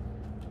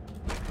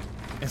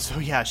 And so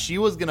yeah, she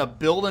was gonna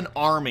build an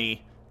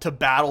army to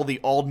battle the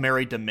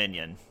Aldmeri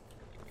Dominion.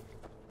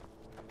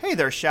 Hey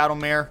there,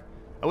 Shadowmare.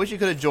 I wish you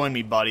could have joined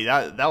me, buddy.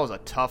 That was a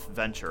tough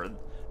venture.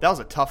 That was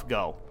a tough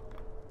go.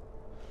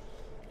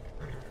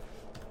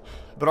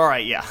 But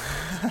alright, yeah.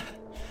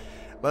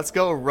 Let's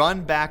go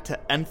run back to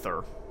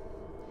Enthir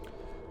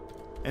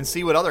and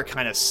see what other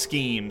kind of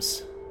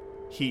schemes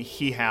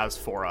he has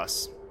for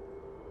us.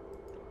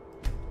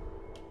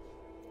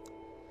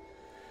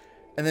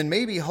 And then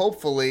maybe,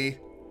 hopefully,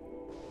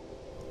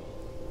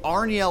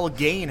 Arniel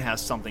Gain has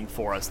something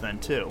for us then,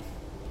 too.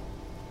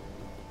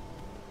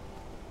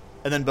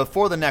 And then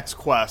before the next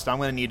quest, I'm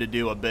going to need to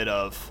do a bit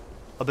of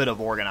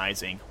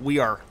organizing. We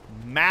are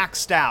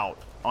maxed out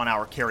on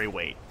our carry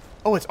weight.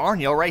 Oh, it's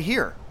Arniel right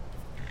here.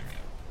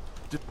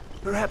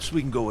 Perhaps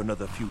we can go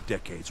another few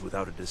decades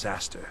without a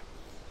disaster.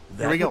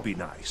 That we go. would be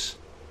nice.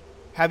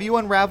 Have you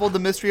unraveled the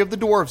mystery of the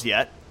dwarves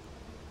yet?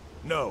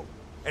 No,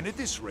 and at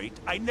this rate,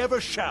 I never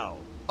shall.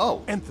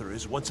 Oh. Enthir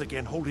is once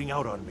again holding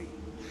out on me.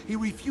 He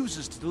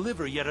refuses to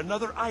deliver yet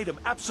another item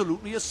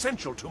absolutely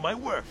essential to my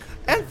work.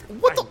 And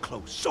what the... I'm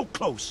close, so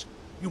close.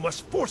 You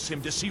must force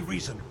him to see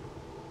reason.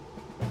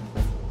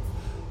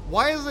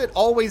 Why is it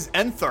always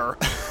Enthir?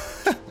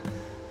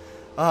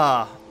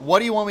 What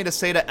do you want me to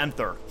say to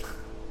Enthir?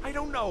 I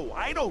don't know.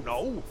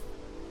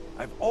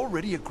 I've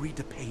already agreed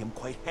to pay him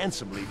quite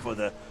handsomely for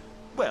the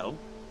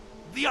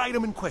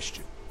item in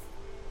question.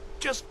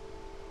 Just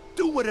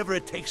do whatever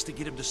it takes to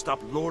get him to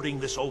stop lording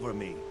this over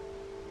me.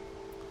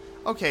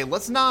 Okay,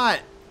 let's not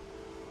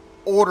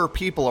order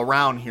people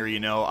around here, you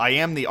know. I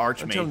am the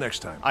Archmage. Until next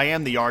time. I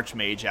am the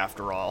Archmage,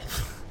 after all.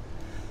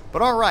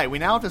 But alright, we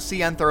now have to see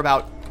Enthir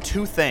about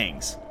two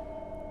things.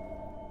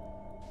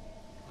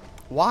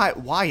 Why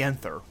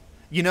Enthir?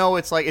 You know,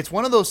 it's like, it's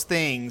one of those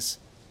things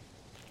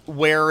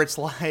where it's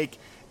like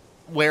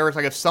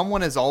if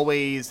someone is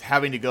always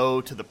having to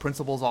go to the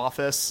principal's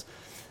office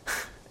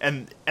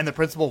and the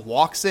principal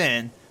walks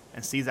in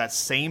and sees that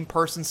same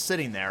person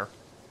sitting there,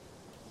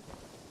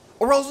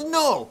 or else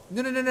no,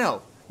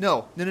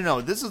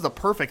 this is the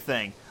perfect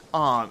thing.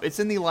 It's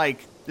in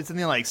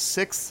the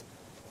sixth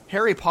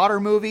Harry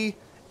Potter movie,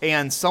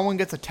 and someone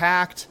gets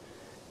attacked,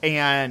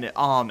 and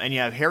you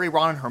have Harry,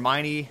 Ron, and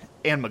Hermione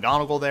and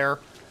McGonagall there,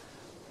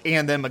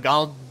 and then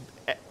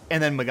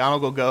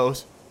McGonagall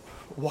goes,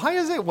 "Why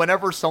is it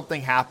whenever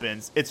something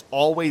happens, it's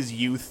always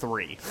you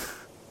three?"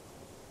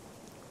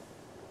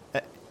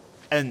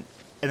 And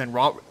then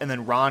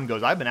Ron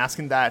goes, "I've been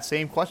asking that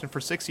same question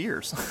for 6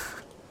 years."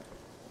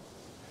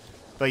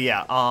 But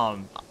yeah,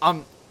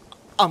 I'm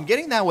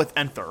getting that with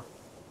Enthir.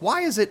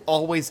 Why is it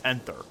always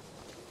Enthir?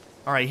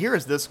 All right, here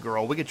is this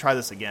girl. We could try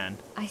this again.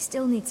 I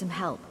still need some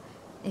help,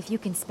 if you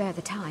can spare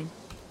the time.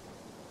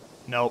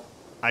 Nope.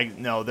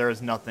 No, there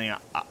is nothing.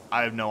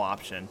 I have no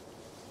option.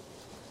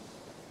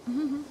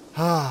 Who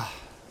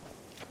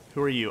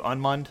are you,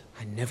 Unmund?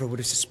 I never would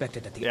have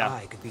suspected that the Yeah.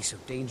 eye could be so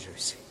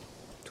dangerous.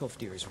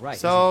 Tolfdir is right.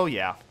 So, isn't he?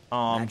 yeah.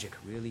 Magic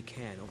really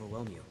can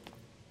overwhelm you.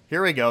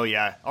 Here we go,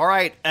 yeah. All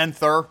right,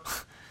 Enthir.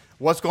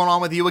 What's going on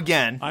with you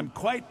again? I'm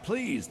quite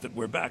pleased that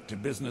we're back to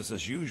business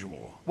as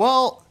usual.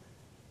 Well,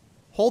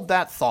 hold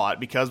that thought,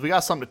 because we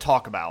got something to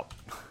talk about.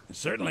 There's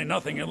certainly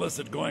nothing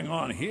illicit going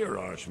on here,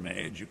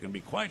 Archmage. You can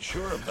be quite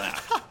sure of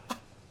that.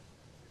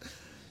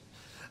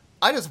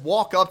 I just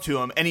walk up to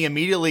him, and he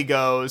immediately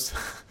goes,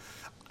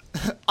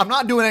 "I'm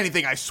not doing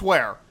anything, I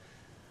swear."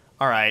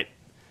 All right.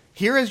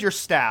 Here is your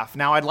staff.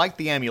 Now I'd like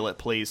the amulet,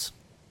 please.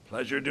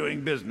 Pleasure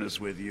doing business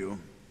with you.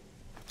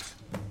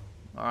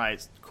 All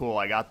right, cool.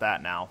 I got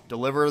that now.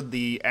 Deliver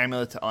the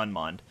amulet to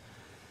Unmund.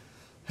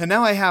 And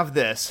now I have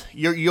this.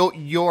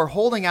 You're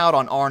holding out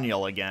on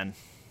Arniel again.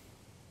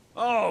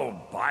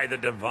 Oh, by the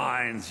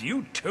divines,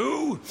 you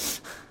too?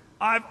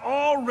 I've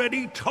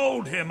already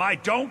told him I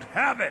don't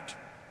have it.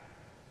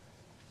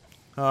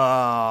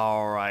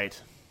 All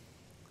right.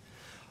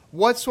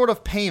 What sort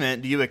of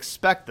payment do you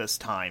expect this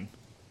time?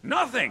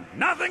 Nothing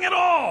at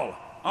all.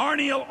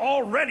 Arniel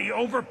already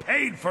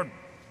overpaid for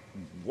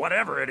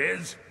whatever it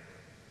is.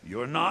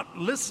 You're not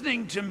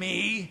listening to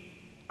me.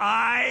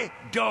 I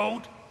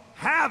don't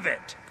have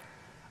it.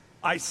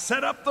 I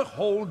set up the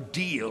whole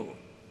deal.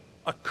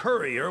 A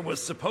courier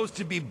was supposed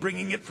to be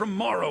bringing it from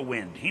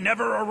Morrowind. He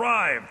never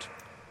arrived.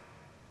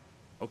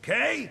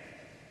 Okay?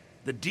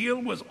 The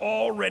deal was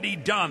already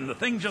done. The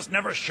thing just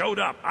never showed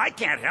up. I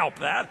can't help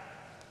that.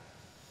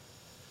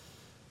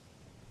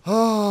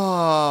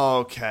 Oh,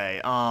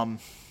 okay.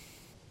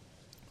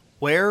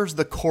 Where's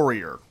the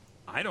courier?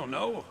 I don't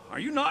know. Are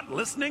you not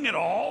listening at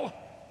all?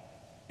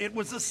 It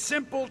was a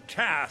simple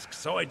task,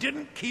 so I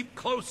didn't keep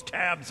close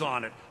tabs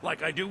on it,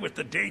 like I do with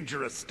the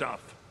dangerous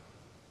stuff.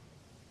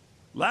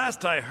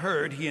 Last I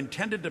heard, he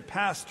intended to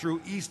pass through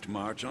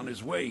Eastmarch on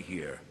his way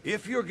here.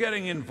 If you're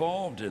getting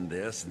involved in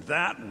this,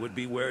 that would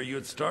be where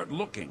you'd start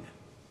looking.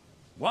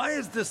 Why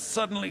is this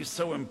suddenly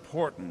so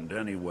important,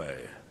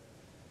 anyway?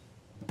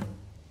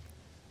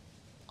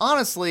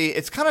 Honestly,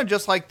 it's kind of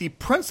just like the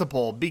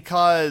principal,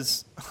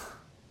 because...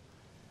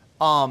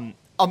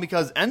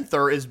 because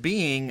Enthir is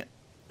being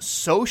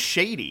so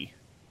shady.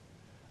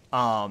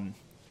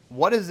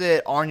 What is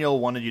it Arniel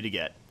wanted you to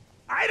get?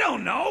 I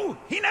don't know.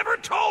 He never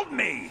told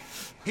me.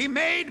 He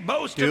made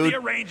most of the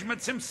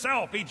arrangements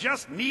himself. He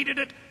just needed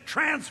it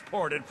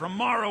transported from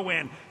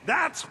Morrowind.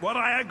 That's what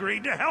I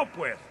agreed to help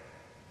with.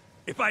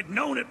 If I'd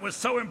known it was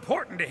so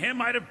important to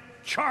him, I'd have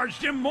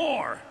charged him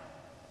more.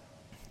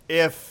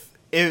 If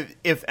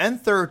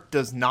Enthir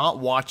does not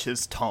watch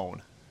his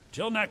tone.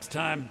 Till next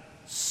time.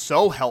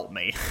 So help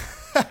me.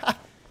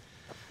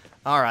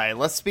 Alright,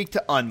 let's speak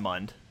to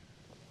Unmund.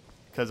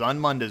 Because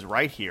Unmund is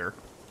right here.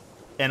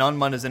 And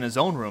Unmund is in his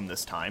own room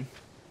this time.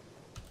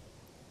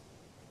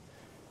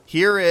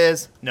 Here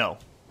is... No.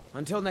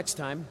 Until next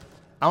time.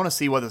 I want to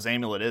see what this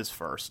amulet is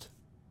first.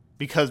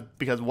 Because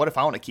what if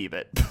I want to keep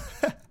it?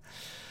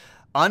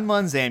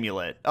 Unmund's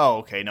amulet. Oh,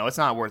 okay. No, it's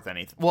not worth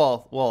anything.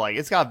 Well, like,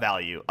 it's got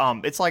value.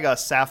 It's like a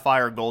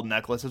sapphire gold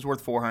necklace. It's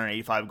worth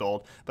 485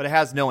 gold. But it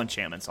has no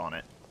enchantments on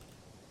it.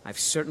 I've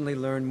certainly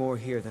learned more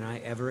here than I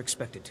ever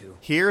expected to.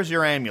 Here's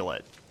your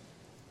amulet.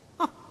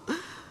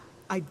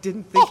 I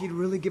didn't think he'd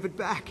really give it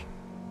back.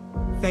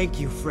 Thank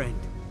you, friend.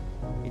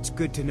 It's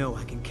good to know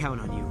I can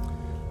count on you.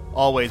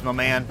 Always, my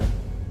man.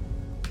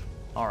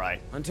 Alright.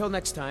 Until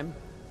next time.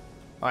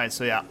 Alright,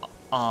 so yeah.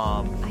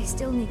 I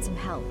still need some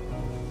help,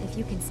 if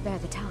you can spare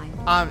the time.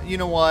 You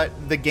know what?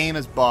 The game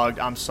is bugged.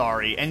 I'm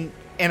sorry. And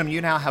Adam, you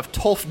now have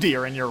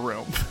Tolfdir in your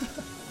room.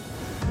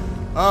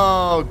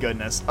 Oh,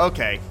 goodness.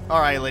 Okay.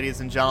 Alright,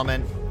 ladies and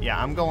gentlemen.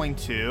 Yeah, I'm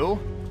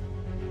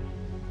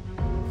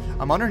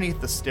underneath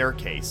the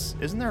staircase.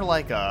 Isn't there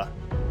like a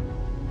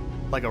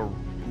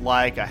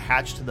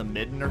hatch to the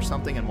midden or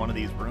something in one of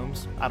these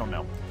rooms? I don't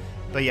know.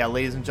 But yeah,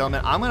 ladies and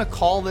gentlemen, I'm going to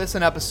call this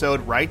an episode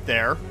right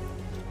there.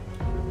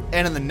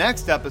 And in the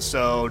next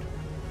episode,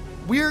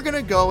 we're going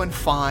to go and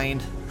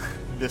find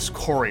this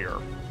courier.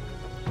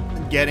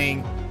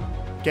 Getting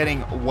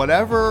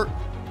whatever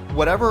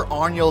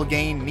Arniel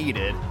Gain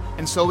needed,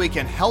 and so we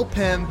can help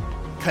him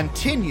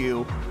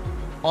continue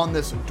on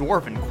this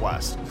dwarven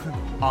quest.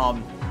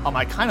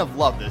 I kind of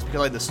love this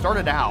because this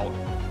started out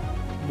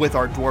with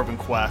our dwarven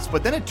quest,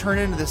 but then it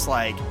turned into this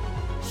like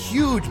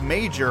huge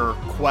major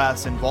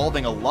quest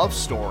involving a love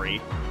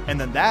story, and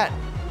then that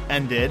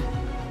ended,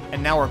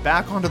 and now we're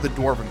back onto the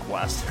dwarven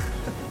quest.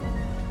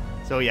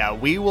 So yeah,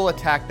 we will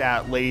attack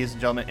that, ladies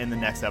and gentlemen, in the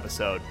next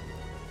episode.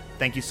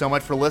 Thank you so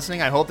much for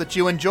listening. I hope that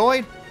you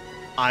enjoyed.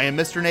 I am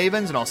Mr.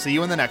 Navens, and I'll see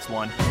you in the next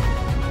one.